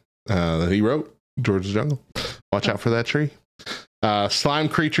theme that he wrote, George's Jungle. Watch out for that tree. Slime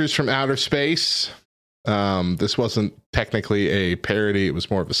Creatures from Outer Space. This wasn't technically a parody. It was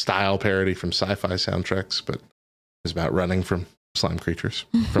more of a style parody from sci-fi soundtracks, but it was about running from slime creatures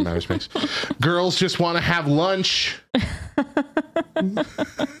from outer space. Girls Just Want to Have Lunch.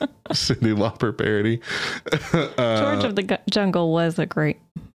 Cyndi Lauper parody. George of the Jungle was a great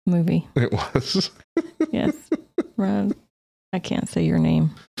movie. It was. Yes. I can't say your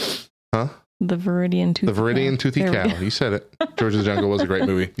name. Huh? The Viridian Toothy Cow. The Viridian Toothy Cow. You said it. George of the Jungle was a great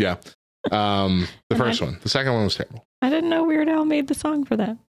movie. Yeah. The first one. The second one was terrible. I didn't know Weird Al made the song for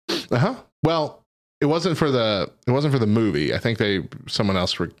that. Well, it wasn't for the movie. I think someone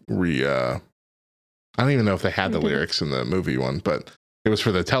else I don't even know if they had the lyrics in the movie one, but it was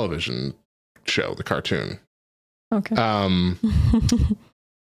for the television show, the cartoon. Okay.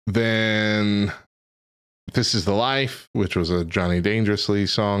 Then This Is the Life, which was a Johnny Dangerously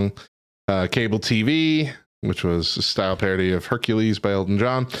song. Cable TV, which was a style parody of Hercules by Elton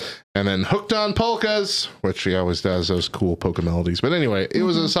John. And then Hooked on Polkas, which he always does those cool polka melodies. But anyway, it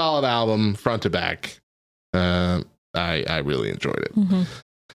was a solid album front to back. I really enjoyed it.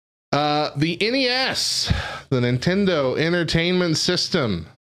 The NES, the Nintendo Entertainment System,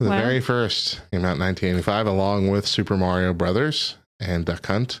 the very first, came out in 1985, along with Super Mario Brothers and Duck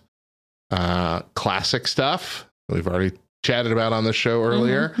Hunt. Classic stuff we've already chatted about on the show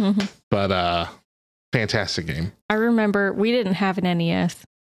earlier, but fantastic game. I remember we didn't have an NES,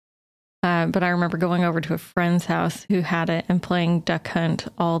 but I remember going over to a friend's house who had it and playing Duck Hunt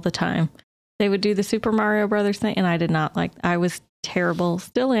all the time. They would do the Super Mario Brothers thing, and I did not like. I was terrible,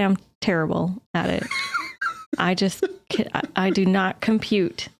 still am terrible at it. I do not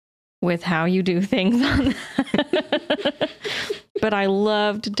compute with how you do things on that. But I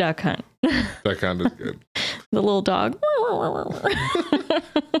loved Duck Hunt. Duck Hunt is good. The little dog.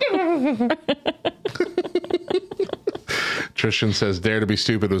 Trishan says Dare to Be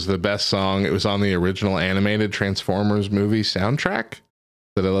Stupid was the best song. It was on the original animated Transformers movie soundtrack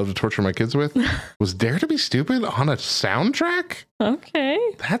that I love to torture my kids with. Was Dare to Be Stupid on a soundtrack? Okay.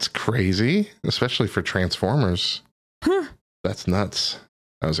 That's crazy, especially for Transformers. That's nuts.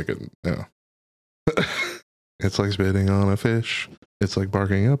 That was a good, It's like spitting on a fish. It's like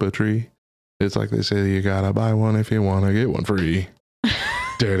barking up a tree. It's like they say you gotta buy one if you want to get one free.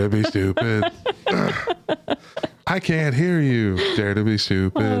 Dare to be stupid. I can't hear you. Dare to be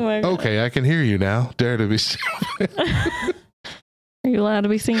stupid. Okay, I can hear you now. Dare to be stupid. Are you allowed to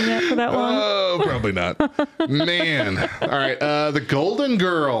be singing that for that long? Oh, probably not. Man. All right. The Golden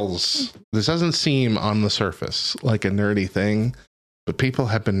Girls. This doesn't seem on the surface like a nerdy thing, but people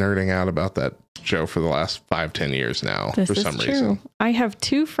have been nerding out about that show for the last 5-10 years now for some reason. I have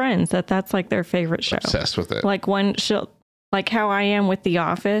two friends that's like their favorite show. Obsessed with it. Like like how I am with The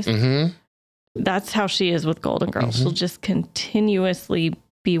Office. That's how she is with Golden Girls. She'll just continuously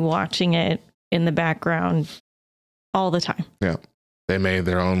be watching it in the background all the time. Yeah. They made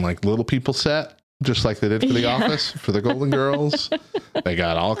their own like Little People set, just like they did for The Office, for the Golden Girls. They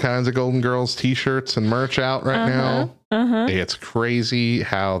got all kinds of Golden Girls t-shirts and merch out right now. It's crazy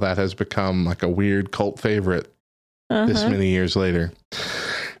how that has become like a weird cult favorite this many years later.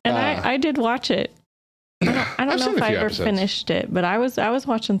 And I did watch it. I don't know if I ever finished it, but I was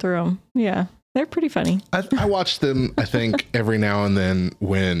watching through them. Yeah, they're pretty funny. I watched them, I think, every now and then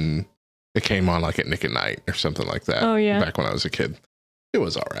when it came on like at Nick at Night or something like that. Oh, yeah. Back when I was a kid. It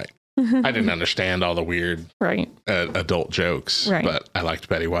was all right. I didn't understand all the weird adult jokes, but I liked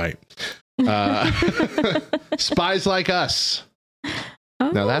Betty White. Spies Like Us.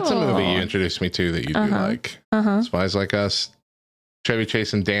 Now that's a movie you introduced me to that you do like. Spies Like Us. Chevy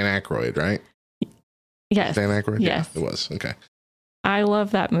Chase and Dan Aykroyd, right? Yes. Dan Aykroyd? Yes. Yeah, it was. Okay. I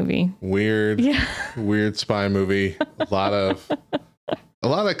love that movie. Weird spy movie. A lot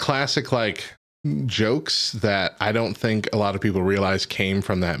of classic like jokes that I don't think a lot of people realize came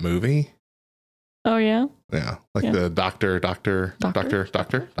from that movie. Oh yeah. Yeah, like the doctor. But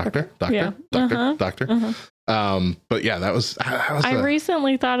yeah, that was I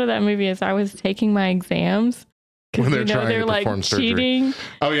recently thought of that movie as I was taking my exams. When they're trying to like perform cheating. Surgery.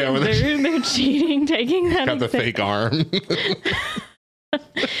 Oh yeah, when they're cheating, taking that. Got the fake arm.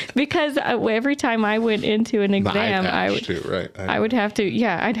 Because every time I went into an exam, I would have to,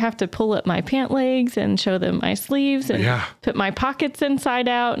 I'd have to pull up my pant legs and show them my sleeves and put my pockets inside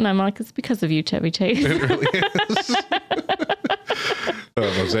out. And I'm like, it's because of you, Chevy Chase. It really is.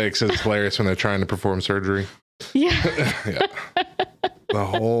 Mosaic says it's hilarious when they're trying to perform surgery. Yeah. The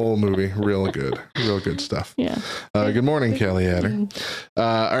whole movie, real good stuff. Yeah. Good morning, Kelly Adder.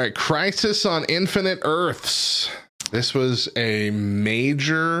 All right, Crisis on Infinite Earths. This was a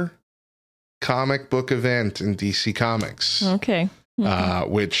major comic book event in DC Comics. Okay.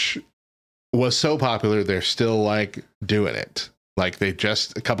 Which was so popular, they're still like doing it. Like they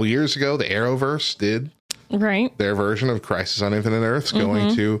just a couple years ago, the Arrowverse did their version of Crisis on Infinite Earths,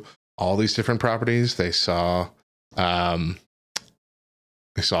 going to all these different properties. They saw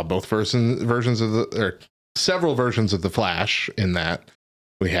both versions of several versions of the Flash. In that,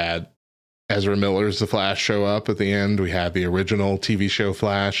 we had Ezra Miller's The Flash show up at the end. We had the original TV show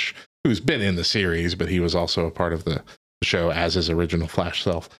Flash, who's been in the series, but he was also a part of the show as his original Flash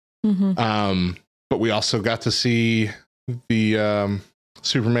self. But we also got to see the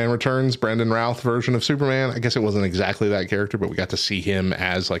Superman Returns, Brendan Routh version of Superman. I guess it wasn't exactly that character, but we got to see him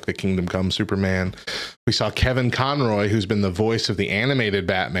as like the Kingdom Come Superman. We saw Kevin Conroy, who's been the voice of the animated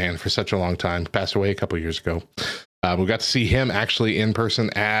Batman for such a long time, passed away a couple years ago. We got to see him actually in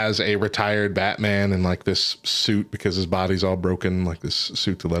person as a retired Batman in like this suit, because his body's all broken, like this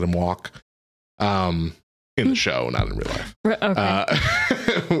suit to let him walk. In the show, not in real life.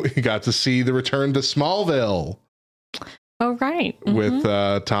 Okay. We got to see the return to Smallville. Oh, right. With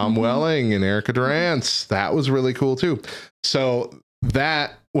Tom Welling and Erica Durance. That was really cool too. So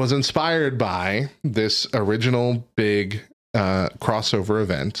that was inspired by this original big crossover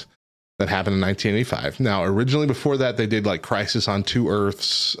event that happened in 1985. Now, originally before that, they did like Crisis on Two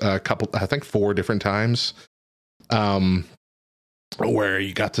Earths a couple, I think 4 different times, where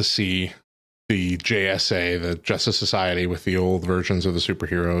you got to see the JSA, the Justice Society, with the old versions of the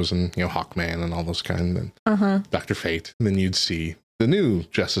superheroes, and Hawkman and all those kind, and Dr. Fate. And then you'd see the new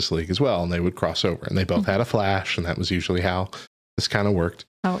Justice League as well, and they would cross over, and they both had a Flash, and that was usually how this kind of worked.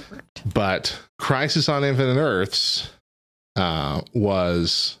 But Crisis on Infinite Earths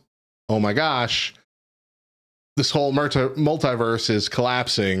was, oh my gosh, this whole multiverse is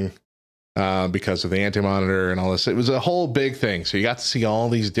collapsing because of the Anti-Monitor and all this. It was a whole big thing. So you got to see all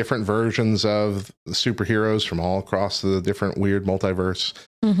these different versions of the superheroes from all across the different weird multiverse.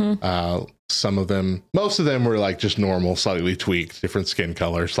 Some of them, most of them were like just normal, slightly tweaked, different skin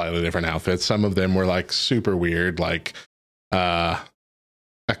color, slightly different outfits. Some of them were like super weird, like a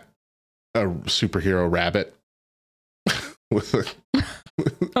superhero rabbit with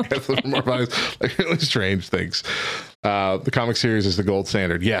more bodies, like really strange things. The comic series is the gold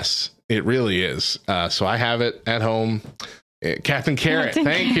standard. Yes, it really is. So I have it at home. Captain Carrot,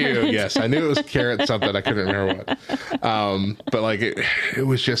 thank you. Yes, I knew it was Carrot something. I couldn't remember what. But like it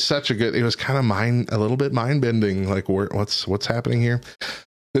was just such a good. It was kind of a little bit mind bending. Like what's happening here?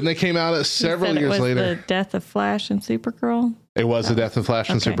 Then they came out several years later. The death of Flash and Supergirl. It was the death of Flash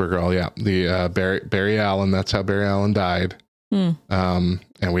and Supergirl. Yeah, the Barry Allen. That's how Barry Allen died. And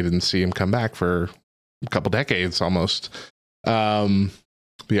we didn't see him come back for a couple decades almost. But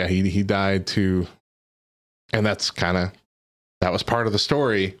yeah, he died too, and that was part of the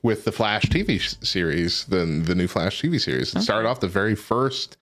story with the Flash TV series, the new Flash TV series. It started off, the very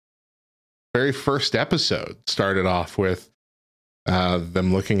first episode started off with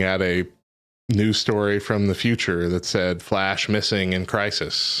them looking at a news story from the future that said Flash missing in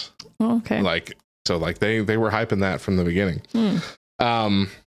crisis. Okay. So they were hyping that from the beginning.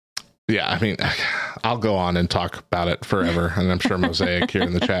 Yeah, I mean, I'll go on and talk about it forever, and I'm sure Mosaic here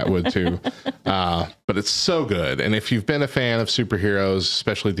in the chat would too. But it's so good. And if you've been a fan of superheroes,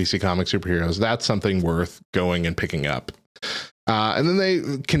 especially DC Comics superheroes, that's something worth going and picking up. And then they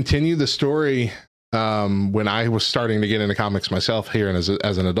continue the story when I was starting to get into comics myself here, and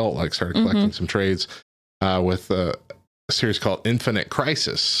as an adult, like started collecting some trades with a series called Infinite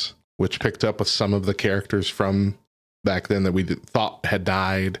Crisis, which picked up with some of the characters from back then that we thought had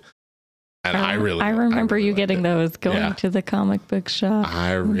died. And I remember you getting those going to the comic book shop.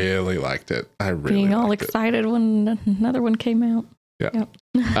 I really liked it. Being all excited when another one came out. Yeah. Yep.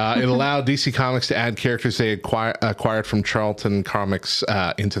 It allowed DC Comics to add characters they acquired from Charlton Comics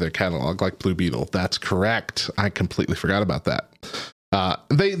into their catalog, like Blue Beetle. That's correct. I completely forgot about that.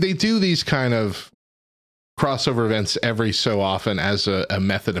 They do these kind of crossover events every so often as a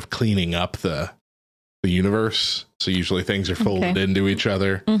method of cleaning up the universe. So usually things are folded into each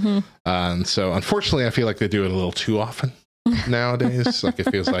other. And so unfortunately, I feel like they do it a little too often nowadays. Like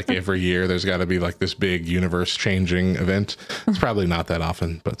it feels like every year there's got to be like this big universe changing event. It's probably not that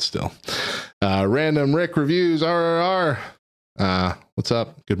often, but still. Random Rick reviews, RRR. What's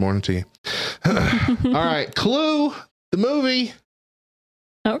up? Good morning to you. All right. Clue, the movie.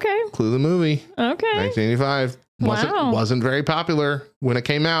 Okay. Clue, the movie. Okay. 1985. Wasn't very popular when it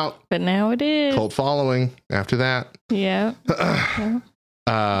came out, but now it is. Cult following after that. Yeah.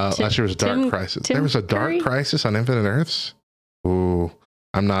 Last year was Dark Crisis. There was a Dark Crisis on Infinite Earths. Ooh,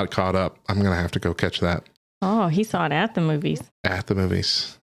 I'm not caught up. I'm gonna have to go catch that. Oh, he saw it at the movies. At the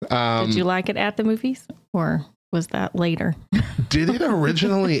movies. Did you like it at the movies, or was that later? Did it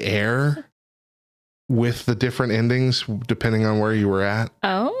originally air with the different endings depending on where you were at?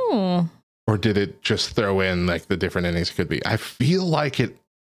 Oh. Or did it just throw in like the different endings could be? I feel like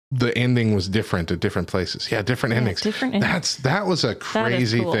the ending was different at different places. Yeah, different endings. Different endings. That was a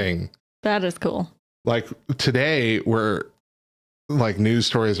crazy thing. That is cool. Like today, where like news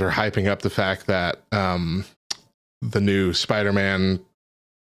stories are hyping up the fact that the new Spider-Man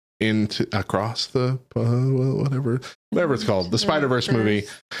across the whatever it's called, the Spider-Verse movie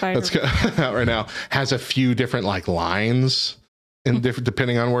that's out right now has a few different like lines in different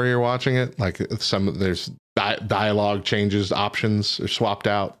depending on where you're watching it. Like there's dialogue changes, options are swapped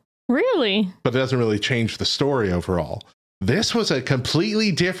out. Really? But it doesn't really change the story overall. This was a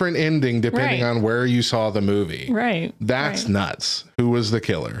completely different ending depending on where you saw the movie. Right. That's nuts. Who was the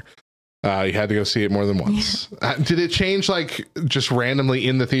killer? You had to go see it more than once. Did it change like just randomly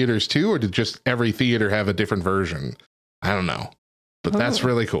in the theaters too, or did just every theater have a different version? I don't know, but that's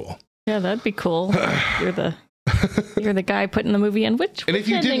really cool. Yeah, that'd be cool. You're the guy putting the movie in. Which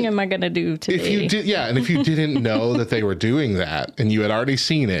ending am I going to do today? If you did, and if you didn't know that they were doing that, and you had already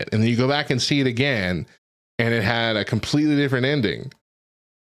seen it, and then you go back and see it again, and it had a completely different ending,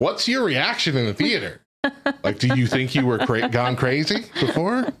 what's your reaction in the theater? Like, do you think you were gone crazy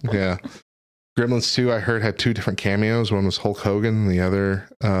before? Yeah. Gremlins 2, I heard, had 2 different cameos. One was Hulk Hogan, and the other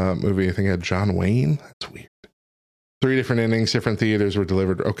movie, I think, had John Wayne. That's weird. 3 different endings, different theaters were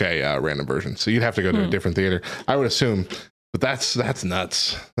delivered. Okay, random version. So you'd have to go to a different theater, I would assume. But that's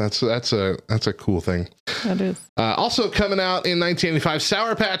nuts. That's a cool thing. That is. Also coming out in 1985,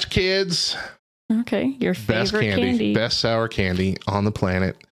 Sour Patch Kids. Okay, your favorite best candy. Best sour candy on the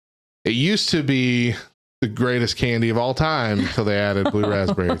planet. It used to be the greatest candy of all time until they added blue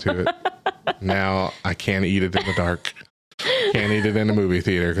raspberry to it. Now I can't eat it in the dark. Can't eat it in a movie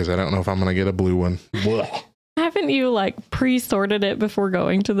theater because I don't know if I'm going to get a blue one. Blah. Haven't you like pre-sorted it before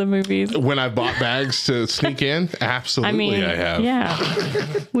going to the movies? When I bought bags to sneak in? Absolutely, I have.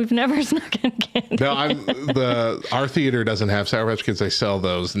 Yeah. We've never snuck in candy. No, our theater doesn't have Sour Patch Kids. They sell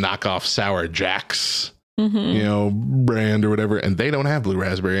those knockoff Sour Jacks, brand or whatever, and they don't have blue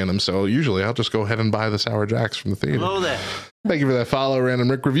raspberry in them. So usually I'll just go ahead and buy the Sour Jacks from the theater. Hello there. Thank you for that follow,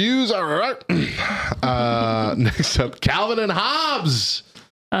 Random Rick Reviews. All right. Next up, Calvin and Hobbes.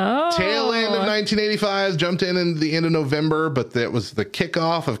 Oh. Tail end of 1985, jumped in the end of November, but that was the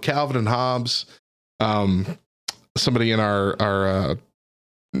kickoff of Calvin and Hobbes. Somebody in our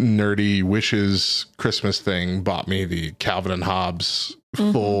nerdy wishes Christmas thing bought me the Calvin and Hobbes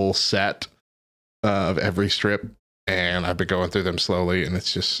full set of every strip, and I've been going through them slowly, and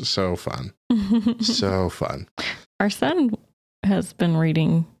it's just so fun. So fun. Our son has been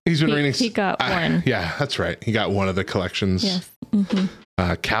reading. He's been reading. He got one. Yeah, that's right. He got one of the collections. Yes.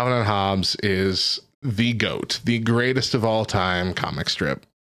 Calvin and Hobbes is the GOAT, the greatest of all time comic strip.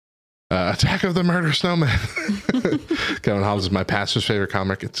 Attack of the Murder Snowman. Calvin and Hobbes is my pastor's favorite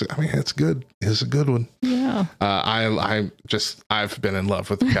comic. It's good. It's a good one. Yeah. I've been in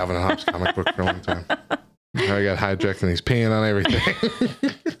love with the Calvin and Hobbes comic book for a long time. I got hijacked and he's peeing on everything.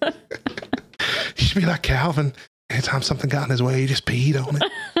 He should be like Calvin. Anytime something got in his way, he just peed on it.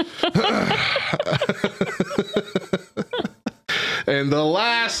 And the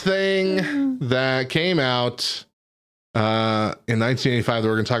last thing that came out in 1985 that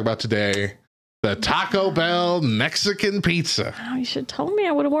we're going to talk about today, the Taco Bell Mexican pizza. Oh, you should have told me.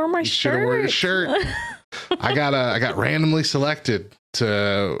 I would have worn my shirt. Should have worn your shirt. I got randomly selected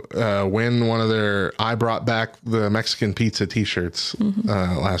to win one of their I Brought Back the Mexican Pizza t-shirts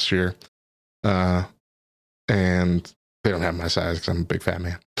last year. And they don't have my size because I'm a big fat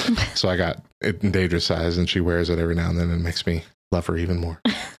man. So I got it in Daedra's size, and she wears it every now and then, and it makes me love her even more.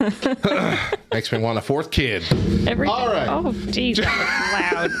 Makes me want a 4th kid. All right. Oh, geez,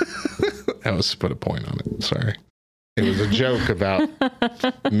 that was loud. That was to put a point on it. Sorry. It was a joke about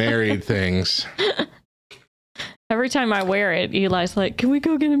married things. Every time I wear it, Eli's like, "Can we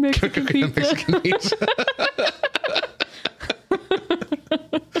go get a Mexican pizza?"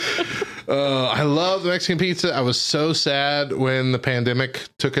 I love the Mexican pizza. I was so sad when the pandemic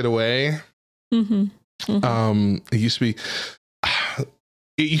took it away. It used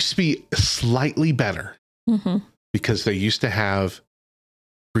to be slightly better because they used to have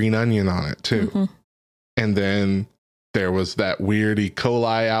green onion on it too. And then there was that weird E.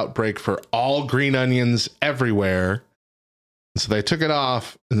 coli outbreak for all green onions everywhere. So they took it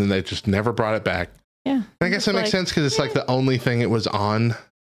off and then they just never brought it back. Yeah. And I guess that makes sense because it's like the only thing it was on.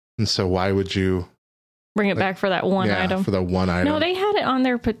 And so why would you bring it back for that one item? For the one item. No, they had it on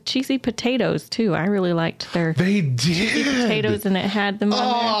their cheesy potatoes too. I really liked their cheesy potatoes, and it had them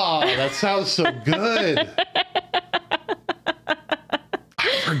on there. That sounds so good. I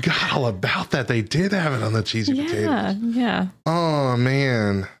forgot all about that. They did have it on the cheesy potatoes. Yeah. Oh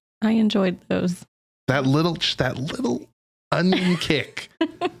man, I enjoyed those. That little onion kick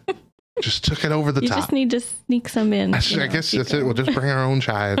just took it over the top. You just need to sneak some in. I guess that's it. We'll just bring our own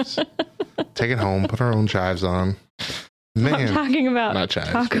chives. Take it home. Put our own chives on. Man, I'm talking about not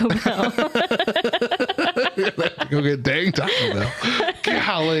chives. Taco Bell. Go get dang Taco Bell.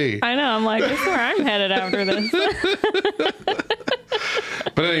 Golly. I know. I'm like, this is where I'm headed after this.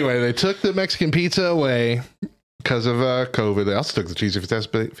 But anyway, they took the Mexican pizza away because of COVID. They also took the cheesy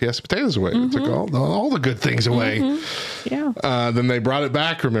fiesta potatoes away. They took all the good things away. Yeah. Then they brought it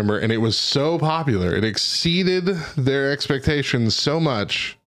back, remember, and it was so popular. It exceeded their expectations so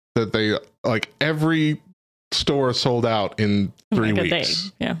much that they, like, every store sold out in 3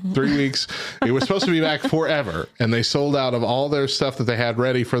 weeks. Yeah. 3 weeks. It was supposed to be back forever, and they sold out of all their stuff that they had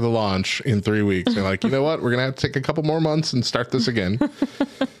ready for the launch in 3 weeks. They're like, you know what? We're gonna have to take a couple more months and start this again.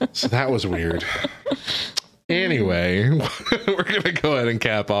 So that was weird. Anyway, we're gonna go ahead and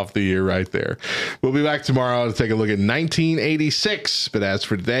cap off the year right there. We'll be back tomorrow to take a look at 1986. But as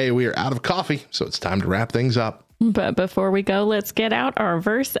for today, we are out of coffee, so it's time to wrap things up. But before we go, let's get out our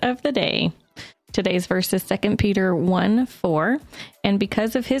verse of the day. Today's verse is 2 Peter 1:4. And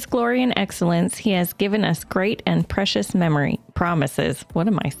because of his glory and excellence, he has given us great and precious promises. What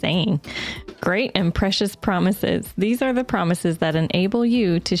am I saying? Great and precious promises. These are the promises that enable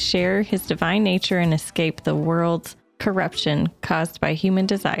you to share his divine nature and escape the world's corruption caused by human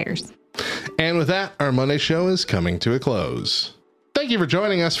desires. And with that, our Monday show is coming to a close. Thank you for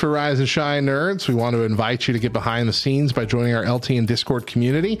joining us for Rise and Shine Nerds. We want to invite you to get behind the scenes by joining our LTN Discord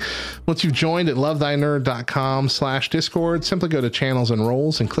community. Once you've joined at lovethynerd.com/Discord, simply go to channels and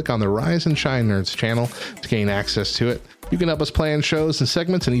roles and click on the Rise and Shine Nerds channel to gain access to it. You can help us plan shows and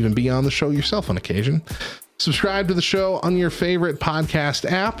segments and even be on the show yourself on occasion. Subscribe to the show on your favorite podcast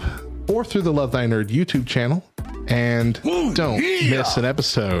app or through the Love Thy Nerd YouTube channel. And don't miss an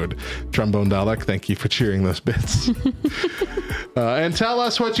episode. Trombone Dalek, thank you for cheering those bits. And tell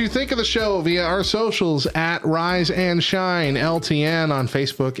us what you think of the show via our socials at Rise and Shine LTN on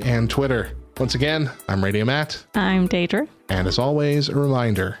Facebook and Twitter. Once again, I'm Radio Matt. I'm Daedra. And as always, a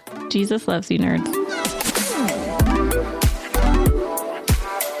reminder. Jesus loves you, nerds.